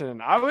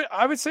question.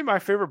 I would say my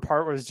favorite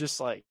part was just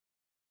like,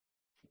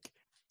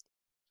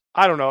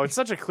 I don't know, it's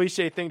such a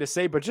cliche thing to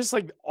say, but just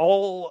like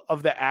all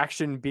of the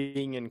action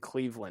being in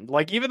Cleveland.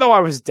 Like even though I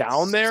was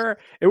down there,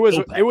 it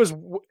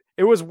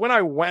was when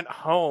I went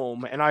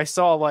home and I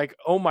saw like,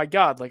 oh my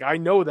God, like I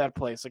know that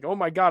place. Like, oh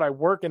my God, I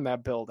work in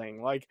that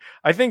building. Like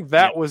I think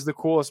that was the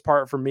coolest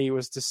part for me,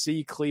 was to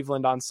see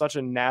Cleveland on such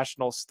a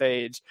national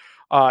stage.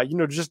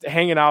 Just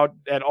hanging out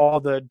at all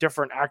the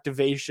different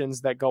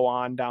activations that go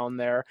on down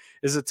there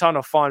is a ton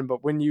of fun.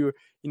 But when you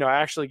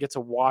actually get to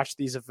watch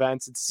these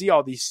events and see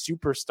all these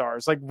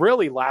superstars, like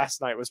really last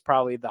night was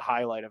probably the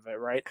highlight of it,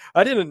 right?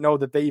 I didn't know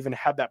that they even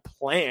had that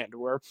planned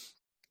where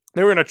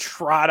they were going to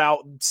trot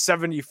out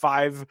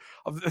 75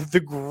 of the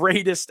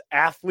greatest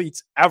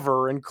athletes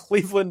ever in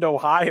Cleveland,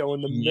 Ohio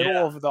in the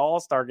middle of the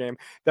All-Star game.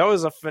 That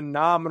was a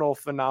phenomenal,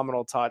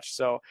 phenomenal touch.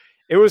 So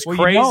it was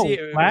crazy.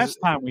 Last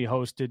time we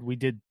hosted, we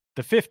did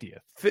the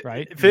 50th,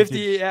 right? 50,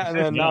 We did yeah, and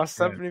then 50th, now right.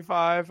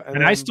 75. And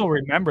then, I still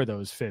remember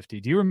those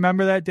 50. Do you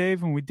remember that,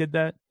 Dave, when we did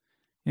that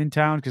in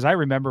town? Because I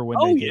remember when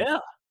Oh they did.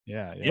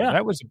 yeah. Yeah.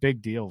 That was a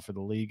big deal for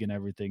the league and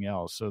everything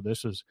else. So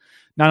this was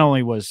not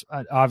only was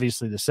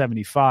obviously the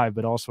 75,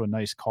 but also a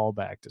nice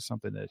callback to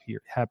something that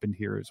happened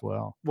here as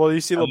well. Well,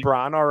 you see,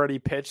 LeBron already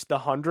pitched the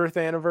 100th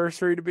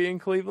anniversary to be in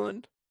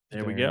Cleveland.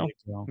 There we go.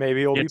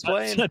 Maybe he'll be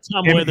playing.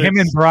 Tom Him Withers.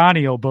 and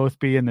Bronny will both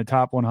be in the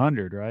top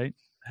 100, right?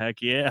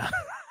 Heck yeah.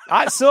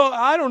 I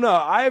don't know.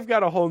 I've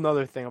got a whole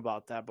nother thing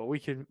about that, but we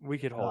could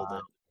hold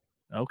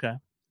it. Okay.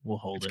 We'll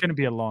hold It's it. going to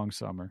be a long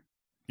summer.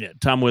 Yeah,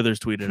 Tom Withers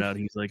tweeted out.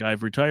 He's like,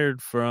 "I've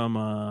retired from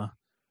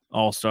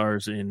All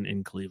Stars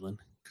in Cleveland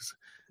because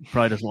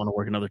probably doesn't want to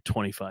work another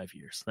 25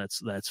 years.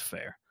 That's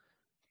fair."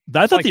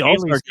 I thought Like the All Star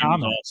Haley's game was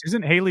Comet. awesome.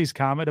 Isn't Haley's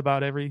Comet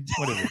about every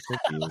 50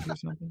 years or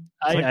something?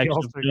 I It's like the actually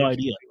All-Star have no Game.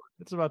 idea.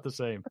 It's about the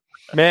same.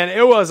 Man,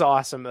 it was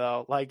awesome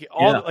though. Like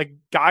all Yeah.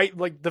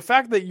 like the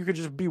fact that you could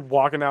just be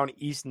walking down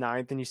East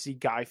 9th and you see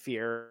Guy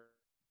Fieri.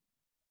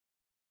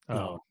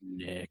 Oh,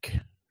 Nick.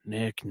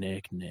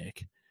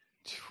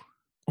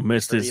 I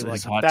missed his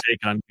Like hot that-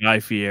 take on Guy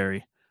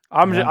Fieri.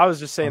 I was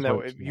just saying That's that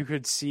what- if you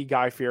could see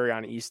Guy Fieri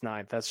on East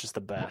 9th, that's just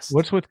the best.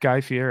 What's with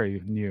Guy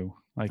Fieri? New?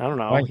 Like I don't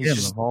know. why He's him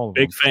just of all of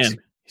Big them? fan.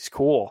 He's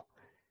cool.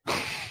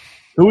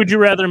 Who would you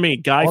rather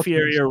meet, Guy All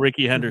Fieri things. or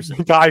Ricky Henderson?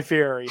 Guy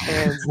Fieri,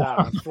 hands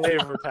down,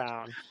 favorite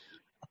town.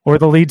 Or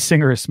the lead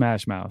singer of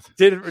Smash Mouth.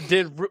 Did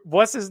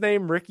what's his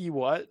name? Ricky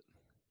what?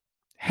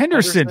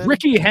 Henderson, Henderson?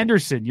 Ricky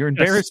Henderson. You're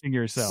embarrassing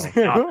yourself.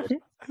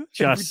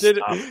 Just did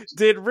stop.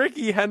 did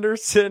Ricky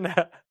Henderson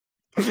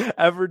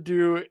ever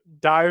do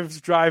dives,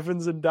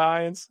 drive-ins, and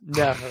dines?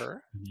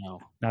 Never. No,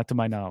 Not to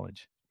my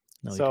knowledge.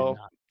 no, he So- did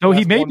not. No,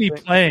 he That's may one be thing.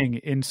 playing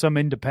in some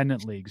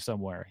independent league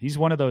somewhere. He's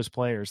one of those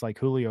players like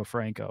Julio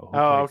Franco. who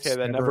Oh, played okay.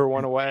 That ever never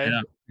went away.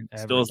 Yeah. and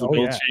ever. Still has the Oh,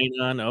 gold yeah. chain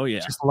on. Oh yeah,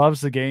 Just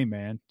loves the game,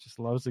 man. Just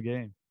loves the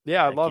game.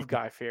 Yeah, I Thank love you.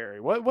 Guy Fieri.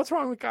 What's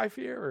wrong with Guy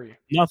Fieri?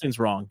 nothing's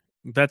wrong.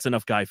 That's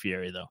enough Guy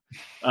Fieri though.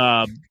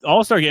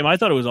 All Star game. I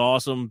thought it was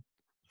awesome.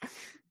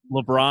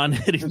 LeBron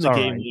hitting was the all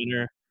game right.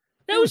 winner.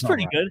 That was was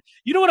pretty all good.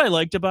 You know what I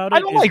liked about it? I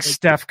don't is, like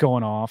Steph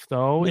going off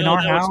though in No,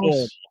 our that was house.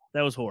 horrible.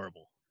 That was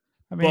horrible.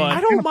 I mean, But-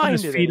 I don't he put mind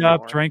his it feet up,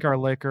 anymore. drank our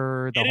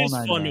liquor. The It whole is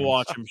nine fun to yards.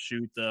 watch him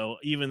shoot, though.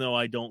 Even though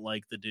I don't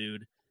like the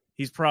dude,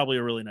 he's probably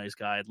a really nice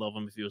guy. I'd love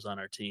him if he was on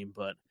our team.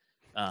 But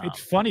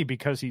It's funny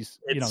because he's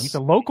it's- he's a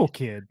local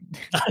kid.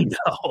 I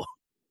know.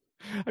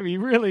 I mean, he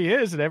really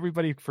is, and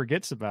everybody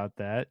forgets about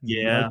that. And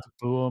we Yeah. like to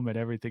boo him and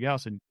everything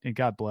else, and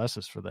God bless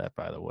us for that,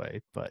 by the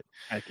way. But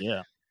Heck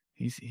yeah.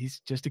 he's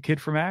just a kid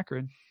from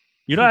Akron.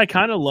 You know, I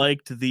kind of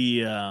liked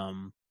the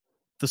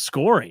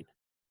scoring.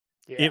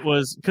 Yeah. It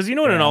was because in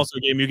an Yeah. All-Star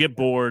game you get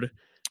bored,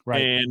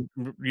 Right. and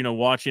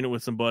watching it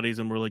with some buddies,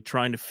 and we're like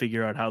trying to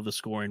figure out how the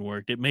scoring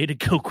worked. It made it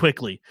go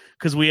quickly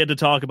because we had to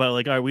talk about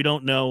all right, we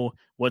don't know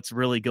what's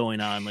really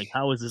going on. Like,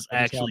 how is this What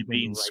is actually happening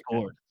being right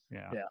scored?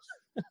 Yeah.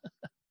 Yeah.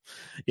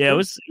 Yeah, it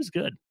was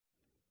good.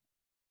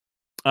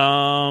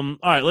 All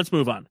right, let's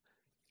move on.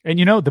 And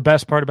the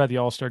best part about the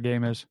All-Star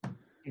game is,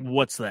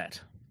 What's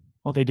that?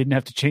 well, they didn't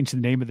have to change the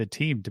name of the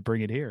team to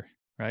bring it here,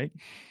 right?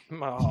 Oh.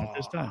 Not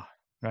this time,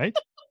 right?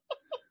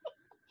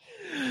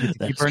 That's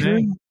keep our true.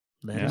 name.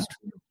 That Yeah. is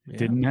true. Yeah.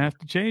 Didn't have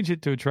to change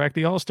it to attract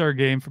the All-Star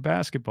game for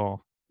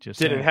basketball. Just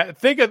Didn't saying.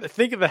 think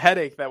of the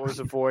headache that was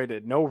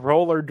avoided. No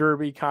roller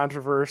derby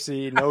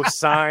controversy. No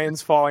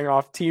signs falling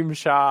off team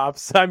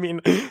shops. I mean,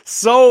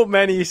 so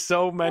many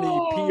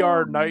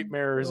PR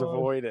nightmares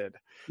avoided.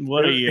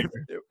 What a year.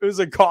 It was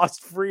a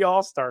cost-free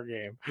All-Star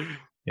game.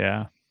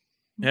 Yeah.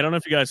 I don't know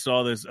if you guys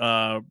saw this.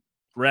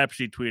 Rap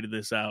Sheet tweeted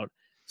this out.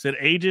 Said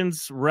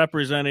agents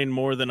representing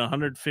more than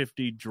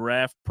 150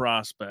 draft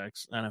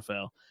prospects,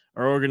 NFL,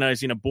 are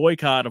organizing a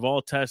boycott of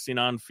all testing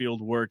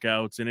on-field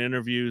workouts and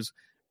interviews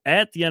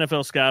at the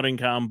NFL Scouting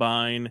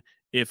Combine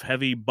if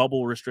heavy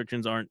bubble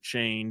restrictions aren't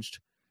changed.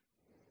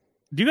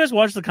 Do you guys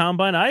watch the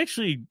Combine? I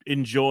actually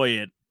enjoy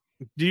it.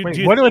 Wait, do you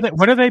what think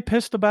are they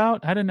pissed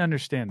about? I didn't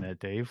understand that,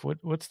 Dave.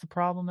 What's the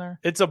problem there?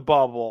 It's a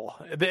bubble.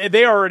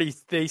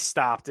 They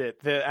stopped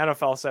it. The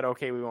NFL said,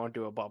 "Okay, we won't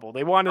do a bubble."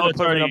 They wanted Oh, to it's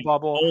put in a already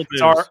bubble. old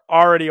It's news.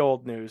 already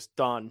old news.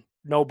 Done.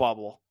 No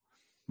bubble.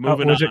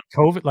 Moving was on. it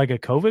COVID, like a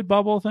COVID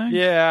bubble thing?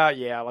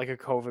 Yeah, like a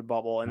COVID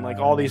bubble, and like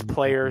all these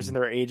players Mm. and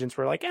their agents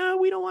were like, "Yeah,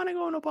 we don't want to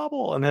go in a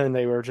bubble," and then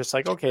they were just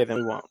like, "Okay, then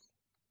we won't."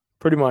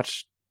 Pretty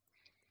much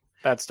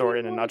that story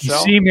in a You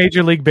nutshell. see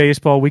Major League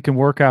Baseball, we can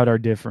work out our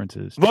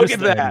differences. Look Just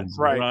at that, easy.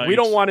 right. Right. We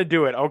don't want to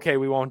do it. Okay,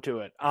 we won't do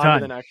it. On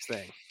Done. to the next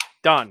thing.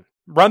 Done.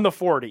 Run the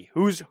 40.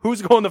 Who's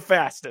going the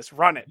fastest?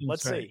 Run it.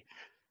 Let's That's right.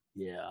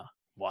 see. Yeah.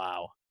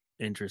 Wow.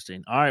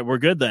 Interesting. All right, we're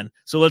good then.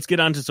 So let's get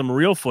on to some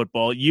real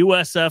football.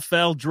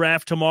 USFL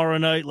draft tomorrow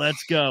night.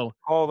 Let's go.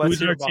 Oh, let's Who's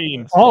hear our about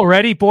team? this.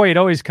 Already, boy, it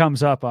always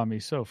comes up on me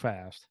so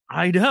fast.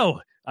 I know.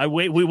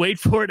 We wait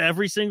for it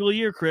every single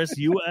year, Chris.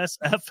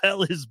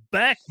 USFL is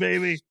back,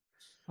 baby.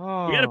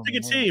 Oh, We got to pick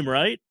a team,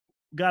 right?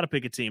 Got to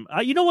pick a team.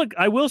 You know what?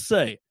 I will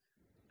say,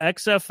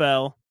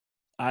 XFL,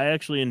 I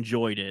actually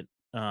enjoyed it.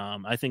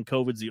 I think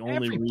COVID's the only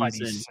Everybody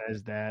reason.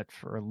 says that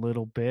for a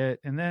little bit,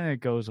 and then it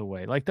goes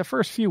away. Like the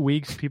first few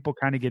weeks, people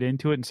kind of get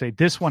into it and say,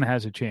 "This one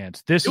has a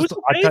chance." This It is was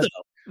the, okay,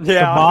 though. the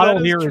Yeah, model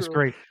that here is true.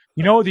 great.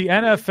 You know, the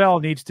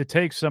NFL needs to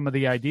take some of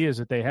the ideas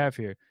that they have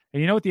here,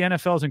 and you know what the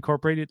NFL's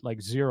incorporated?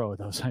 Like 0 of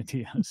those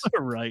ideas.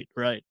 Right.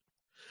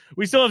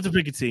 We still have to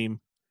pick a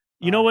team.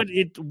 You know what?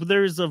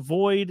 There's a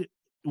void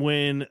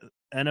when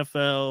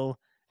NFL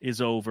is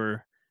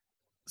over.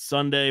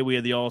 Sunday we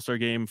had the All-Star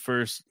game,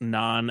 first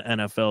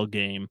non-NFL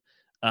game.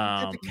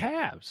 The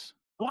Cavs.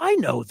 Well, I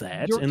know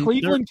that. Your and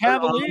Cleveland they're on a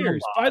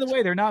Cavaliers. By the lot.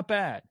 way, they're not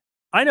bad.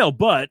 I know,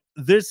 but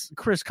this,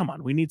 Chris, come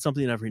on. We need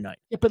something every night.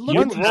 Yeah, but look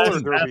When's at these roller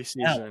teams. derby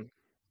season?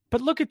 But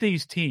look at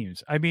these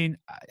teams. I mean,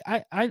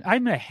 I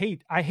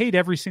hate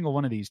every single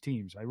one of these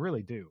teams. I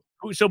really do.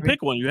 So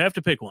pick one. You have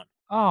to pick one.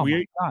 Oh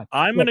my God!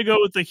 I'm going to go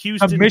with the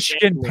Houston The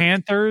Michigan Gamblers.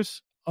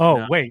 Panthers. Oh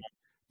No. wait,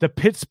 the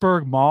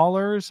Pittsburgh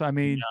Maulers. I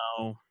mean,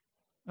 No.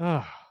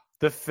 ugh.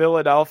 The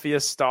Philadelphia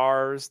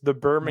Stars, the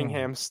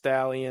Birmingham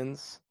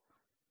Stallions,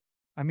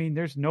 I mean,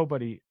 there's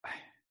nobody.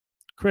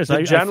 Chris, the I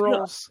feel-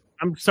 Generals.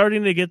 I'm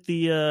starting to get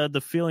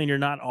the feeling you're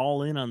not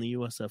all in on the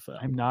USFL.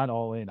 I'm not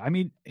all in. I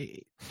mean,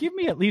 give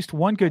me at least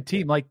one good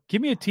team. Like,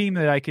 give me a team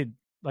that I could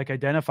like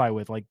identify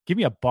with. Like, give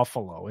me a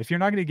Buffalo. If you're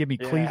not going to give me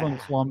Cleveland,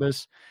 Yeah.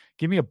 Columbus,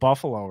 give me a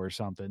Buffalo or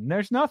something.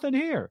 There's nothing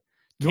here.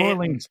 New Canton.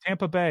 Orleans,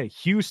 Tampa Bay,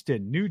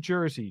 Houston, New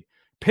Jersey,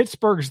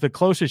 Pittsburgh's the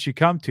closest you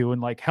come to,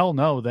 and like hell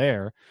no,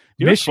 there.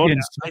 You know what's funny?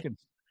 Michigan's second.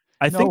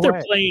 I No think they're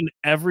way. playing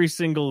every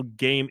single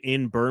game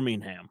in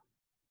Birmingham.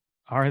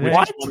 Are Which they?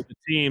 is one of the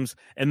teams,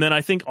 and then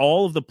I think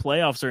all of the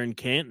playoffs are in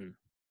Canton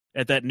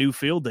at that new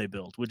field they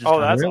built, which is Oh,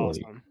 kinda that's cool.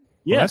 awesome.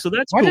 Yeah, so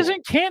that's Why cool.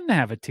 doesn't Canton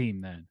have a team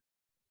then?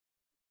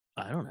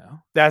 I don't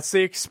know. That's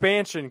the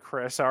expansion,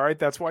 Chris. All right,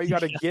 that's why you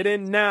got to get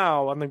in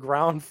now on the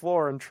ground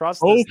floor and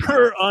trust. this guy.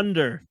 Over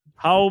under.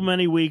 How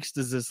many weeks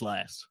does this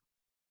last?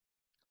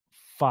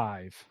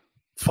 5.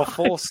 a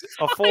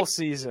full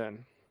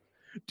season.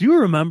 Do you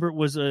remember? What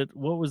was the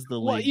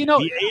league? Well, you know-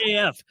 the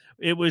AAF.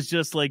 It was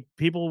just like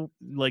people,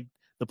 like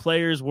the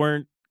players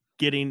weren't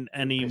getting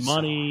any They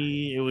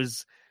money. It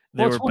was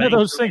they Well, were it's one of banking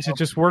those things. It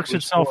just works It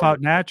was itself horrible.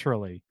 out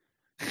naturally.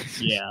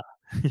 Yeah,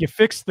 You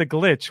fix the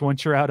glitch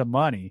once you're out of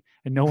money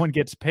and no one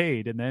gets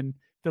paid, and then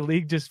the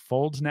league just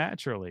folds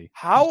naturally.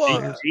 How?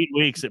 8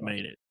 weeks it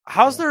made it.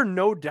 How's there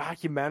no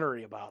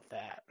documentary about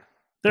that?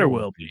 There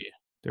will be.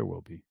 There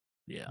will be.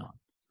 Yeah,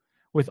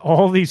 With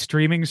all these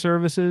streaming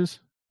services,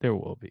 there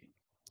will be.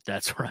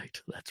 that's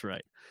right. That's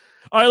right.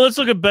 All right, let's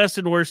look at best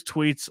and worst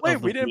tweets. Wait,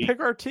 of the we didn't week. pick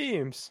our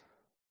teams.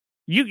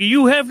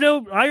 You have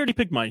no. I already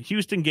picked mine.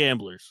 Houston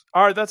Gamblers.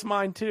 All right, that's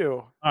mine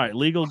too. All right,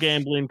 legal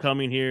gambling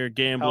coming here.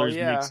 Gamblers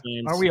yeah. makes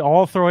sense. Are we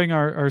all throwing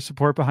our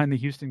support behind the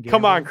Houston Gamblers?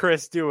 Come on,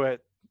 Chris, do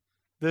it.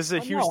 This is a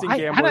Houston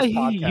Gamblers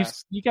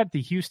podcast. You got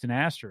the Houston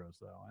Astros,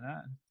 though.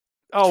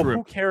 Oh, True.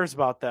 who cares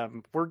about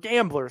them? We're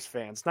Gamblers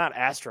fans, not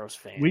Astros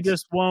fans. We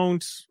just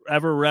won't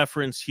ever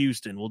reference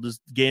Houston. We'll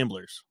just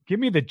Gamblers. Give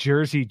me the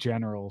Jersey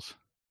Generals.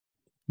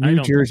 I New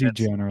don't think Jersey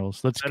that's-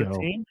 Generals. Let's Is that a go.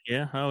 team?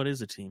 Yeah. Oh, it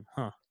is a team.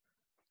 Huh.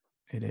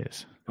 It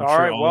is. I'm All sure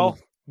right, well,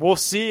 we'll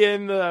see you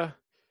in the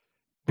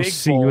We'll big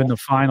see bowl. you in the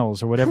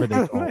finals or whatever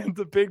they call it.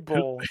 the big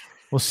bowl.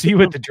 We'll see you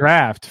at the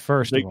draft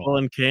first Big of all. Bull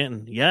in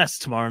Canton. Yes,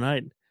 tomorrow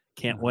night.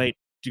 Can't wait.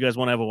 Do you guys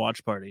want to have a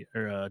watch party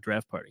or a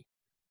draft party?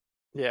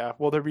 Yeah,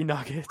 will there be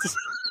nuggets?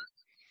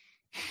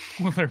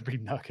 Will there be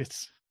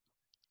nuggets?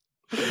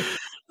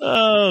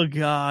 Oh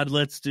God,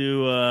 let's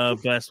do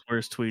best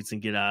worst tweets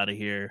and get out of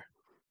here.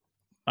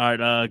 All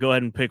right, go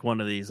ahead and pick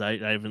one of these. I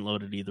haven't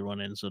loaded either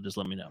one in, so just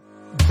let me know.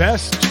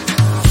 Best.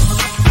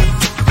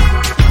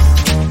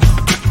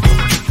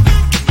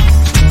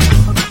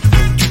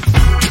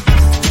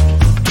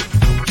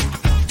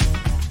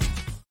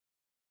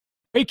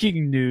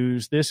 Breaking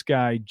news, this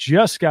guy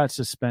just got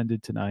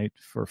suspended tonight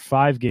for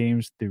 5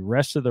 games the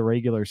rest of the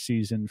regular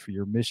season for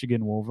your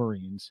Michigan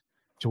Wolverines.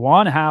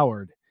 Juwan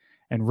Howard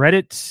and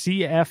Reddit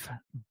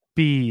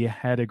CFB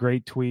had a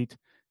great tweet.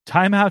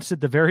 Timeouts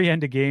at the very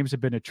end of games have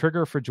been a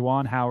trigger for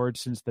Juwan Howard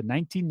since the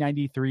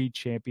 1993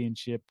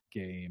 championship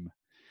game.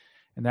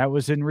 And that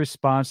was in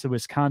response to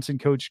Wisconsin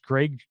coach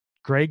Greg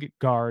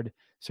Gard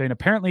saying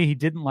apparently he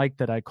didn't like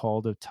that I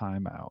called a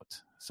timeout.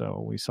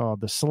 So we saw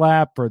the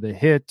slap or the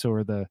hit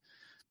or the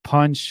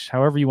punch,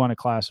 however you want to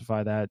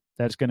classify that.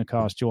 That's going to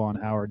cost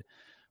Juwan Howard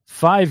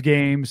 5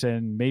 games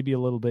and maybe a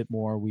little bit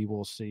more. We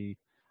will see.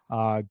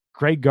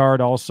 Greg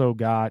Gard also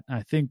got,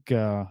 I think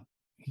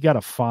he got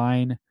a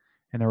fine,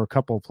 and there were a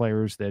couple of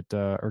players that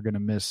are going to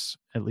miss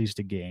at least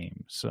a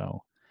game.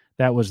 So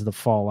that was the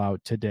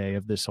fallout today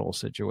of this whole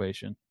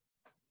situation.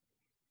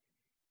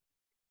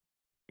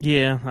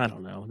 Yeah, I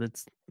don't know.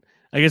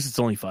 I guess it's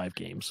only 5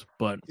 games,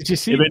 but Did you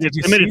see? It made it- did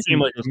you it made it see seem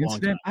the like it was a long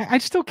incident? I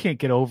still can't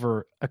get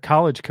over a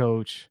college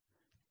coach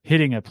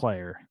hitting a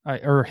player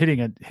or hitting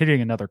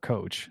another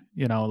coach.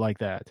 Like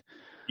that.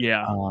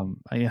 yeah,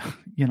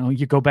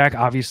 You go back.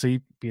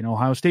 Obviously, being an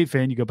Ohio State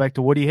fan, you go back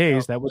to Woody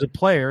Hayes. That was a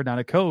player, not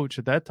a coach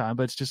at that time.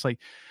 But it's just like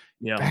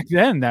yeah. back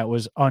then that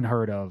was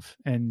unheard of,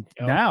 and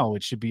Yeah. now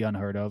it should be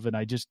unheard of. And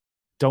I just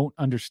don't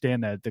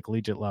understand that at the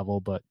collegiate level,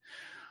 but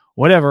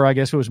whatever. I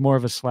guess it was more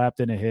of a slap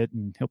than a hit,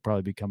 and he'll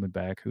probably be coming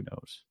back. Who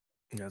knows?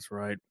 That's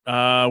right.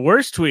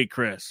 Worst tweet,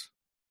 Chris.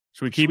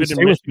 Should we keep it in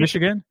stay with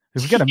Michigan?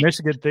 Because we got a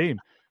Michigan theme.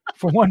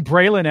 For one,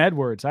 Braylon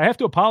Edwards. I have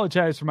to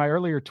apologize for my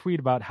earlier tweet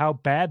about how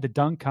bad the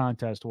dunk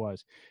contest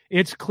was.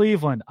 It's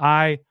Cleveland.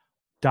 What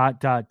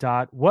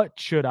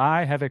should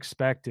I have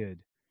expected?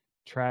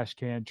 Trash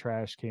can,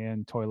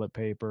 toilet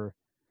paper.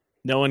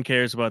 No one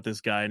cares about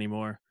this guy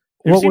anymore.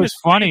 What was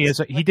funny is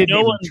that he didn't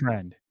even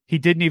trend. He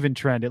didn't even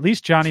trend. At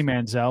least Johnny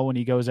Manziel, when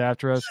he goes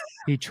after us,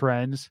 he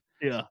trends.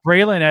 Yeah.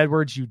 Braylon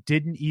Edwards, you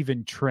didn't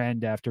even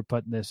trend after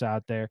putting this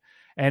out there.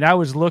 And I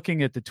was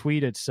looking at the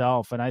tweet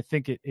itself, and I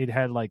think it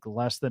had like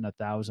less than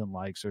 1,000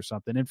 likes or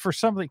something. And for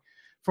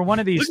one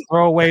of these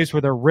throwaways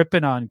where they're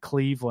ripping on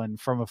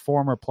Cleveland from a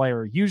former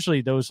player,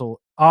 usually those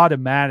will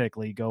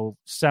automatically go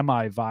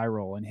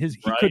semi-viral. And he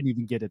couldn't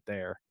even get it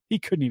there. He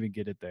couldn't even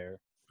get it there.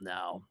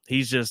 No,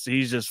 he's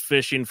just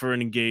fishing for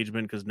an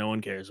engagement because no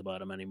one cares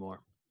about him anymore.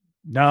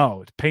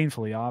 No, it's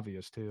painfully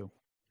obvious too.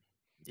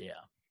 Yeah.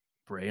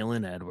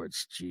 Braylon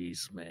Edwards.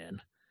 Jeez, man.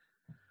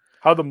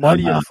 How the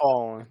money have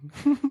fallen.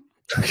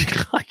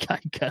 I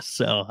guess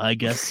so.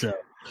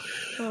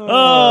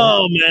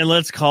 Oh, man.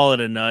 Let's call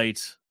it a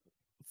night.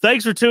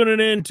 Thanks for tuning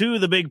in to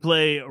the Big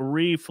Play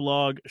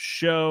Reflog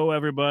show,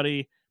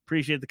 everybody.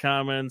 Appreciate the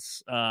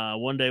comments.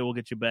 One day we'll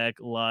get you back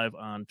live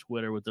on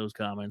Twitter with those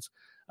comments.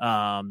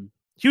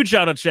 Huge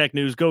shout out to Shaq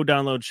News. Go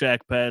download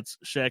Shaq Pets,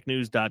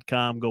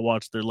 shacknews.com. Go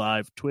watch their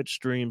live Twitch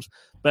streams.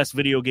 Best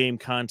video game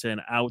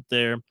content out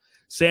there.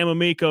 Sam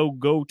Amico,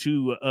 go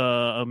to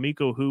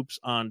Amico Hoops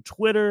on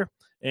Twitter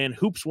and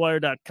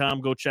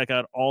hoopswire.com. Go check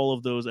out all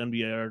of those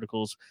NBA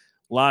articles.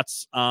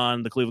 Lots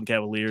on the Cleveland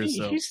Cavaliers.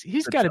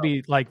 He's got to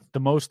be like the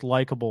most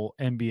likable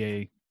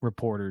NBA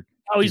reporter.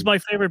 Oh, he's my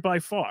favorite by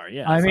far.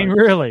 Yeah. I mean,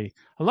 really,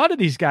 a lot of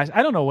these guys,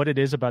 I don't know what it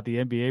is about the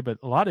NBA, but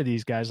a lot of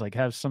these guys like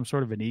have some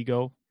sort of an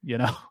ego, you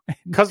know,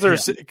 maybe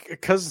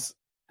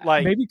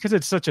because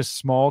it's such a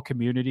small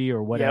community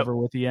or whatever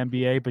with the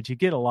NBA, but you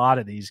get a lot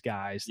of these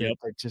guys that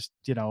just,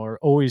 are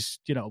always,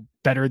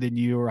 better than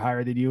you or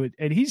higher than you.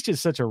 And he's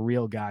just such a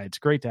real guy. It's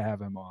great to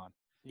have him on.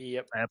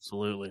 Yep.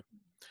 Absolutely.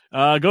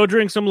 Go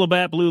drink some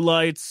Labatt Blue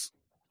Lights.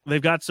 They've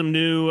got some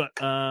new,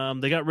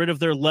 they got rid of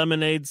their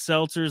lemonade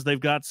seltzers. They've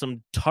got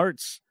some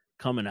tarts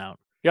coming out.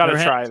 You got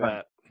to try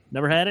that.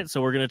 Never had it,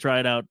 so we're going to try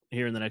it out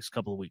here in the next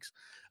couple of weeks.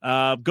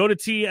 Go to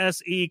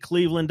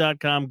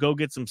tsecleveland.com. Go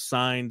get some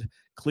signed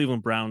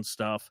Cleveland Brown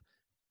stuff.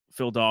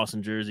 Phil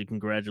Dawson jersey.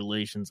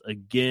 Congratulations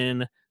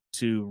again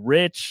to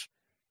Rich.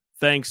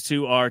 Thanks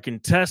to our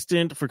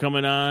contestant for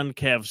coming on,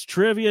 Cavs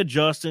Trivia,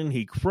 Justin.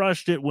 He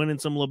crushed it, winning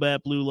some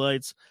Labatt Blue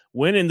Lights,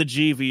 winning the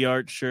GV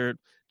Art shirt.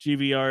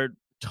 GV Art,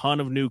 ton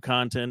of new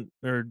content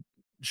or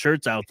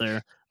shirts out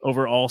there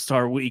over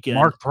All-Star Weekend.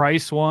 Mark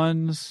Price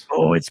ones.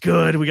 Oh, it's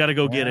good. We got to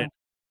go get it.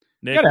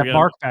 Nick, you got to have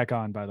Mark back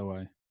on, by the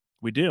way.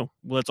 We do.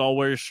 Let's all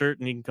wear his shirt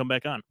and he can come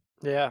back on.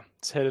 Yeah,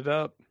 let's hit it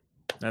up.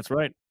 That's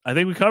right. I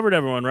think we covered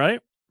everyone, right?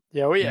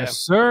 Yeah, we have. Yes,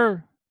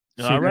 sir.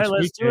 All right,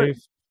 let's do it.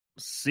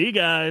 See you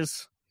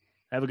guys.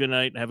 Have a good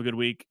night. Have a good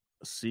week.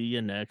 See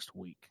you next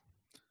week.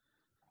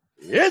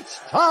 It's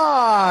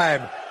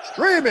time!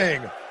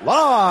 Streaming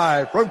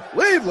live from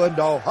Cleveland,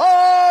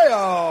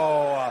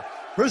 Ohio!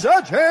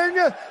 Presenting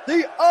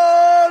the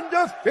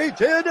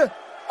undefeated,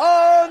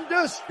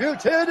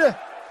 undisputed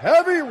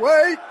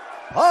heavyweight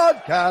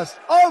podcast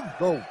of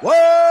the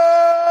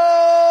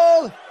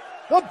world,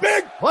 the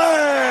Big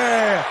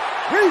Play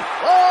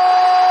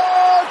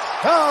Reflog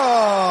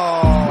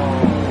Show!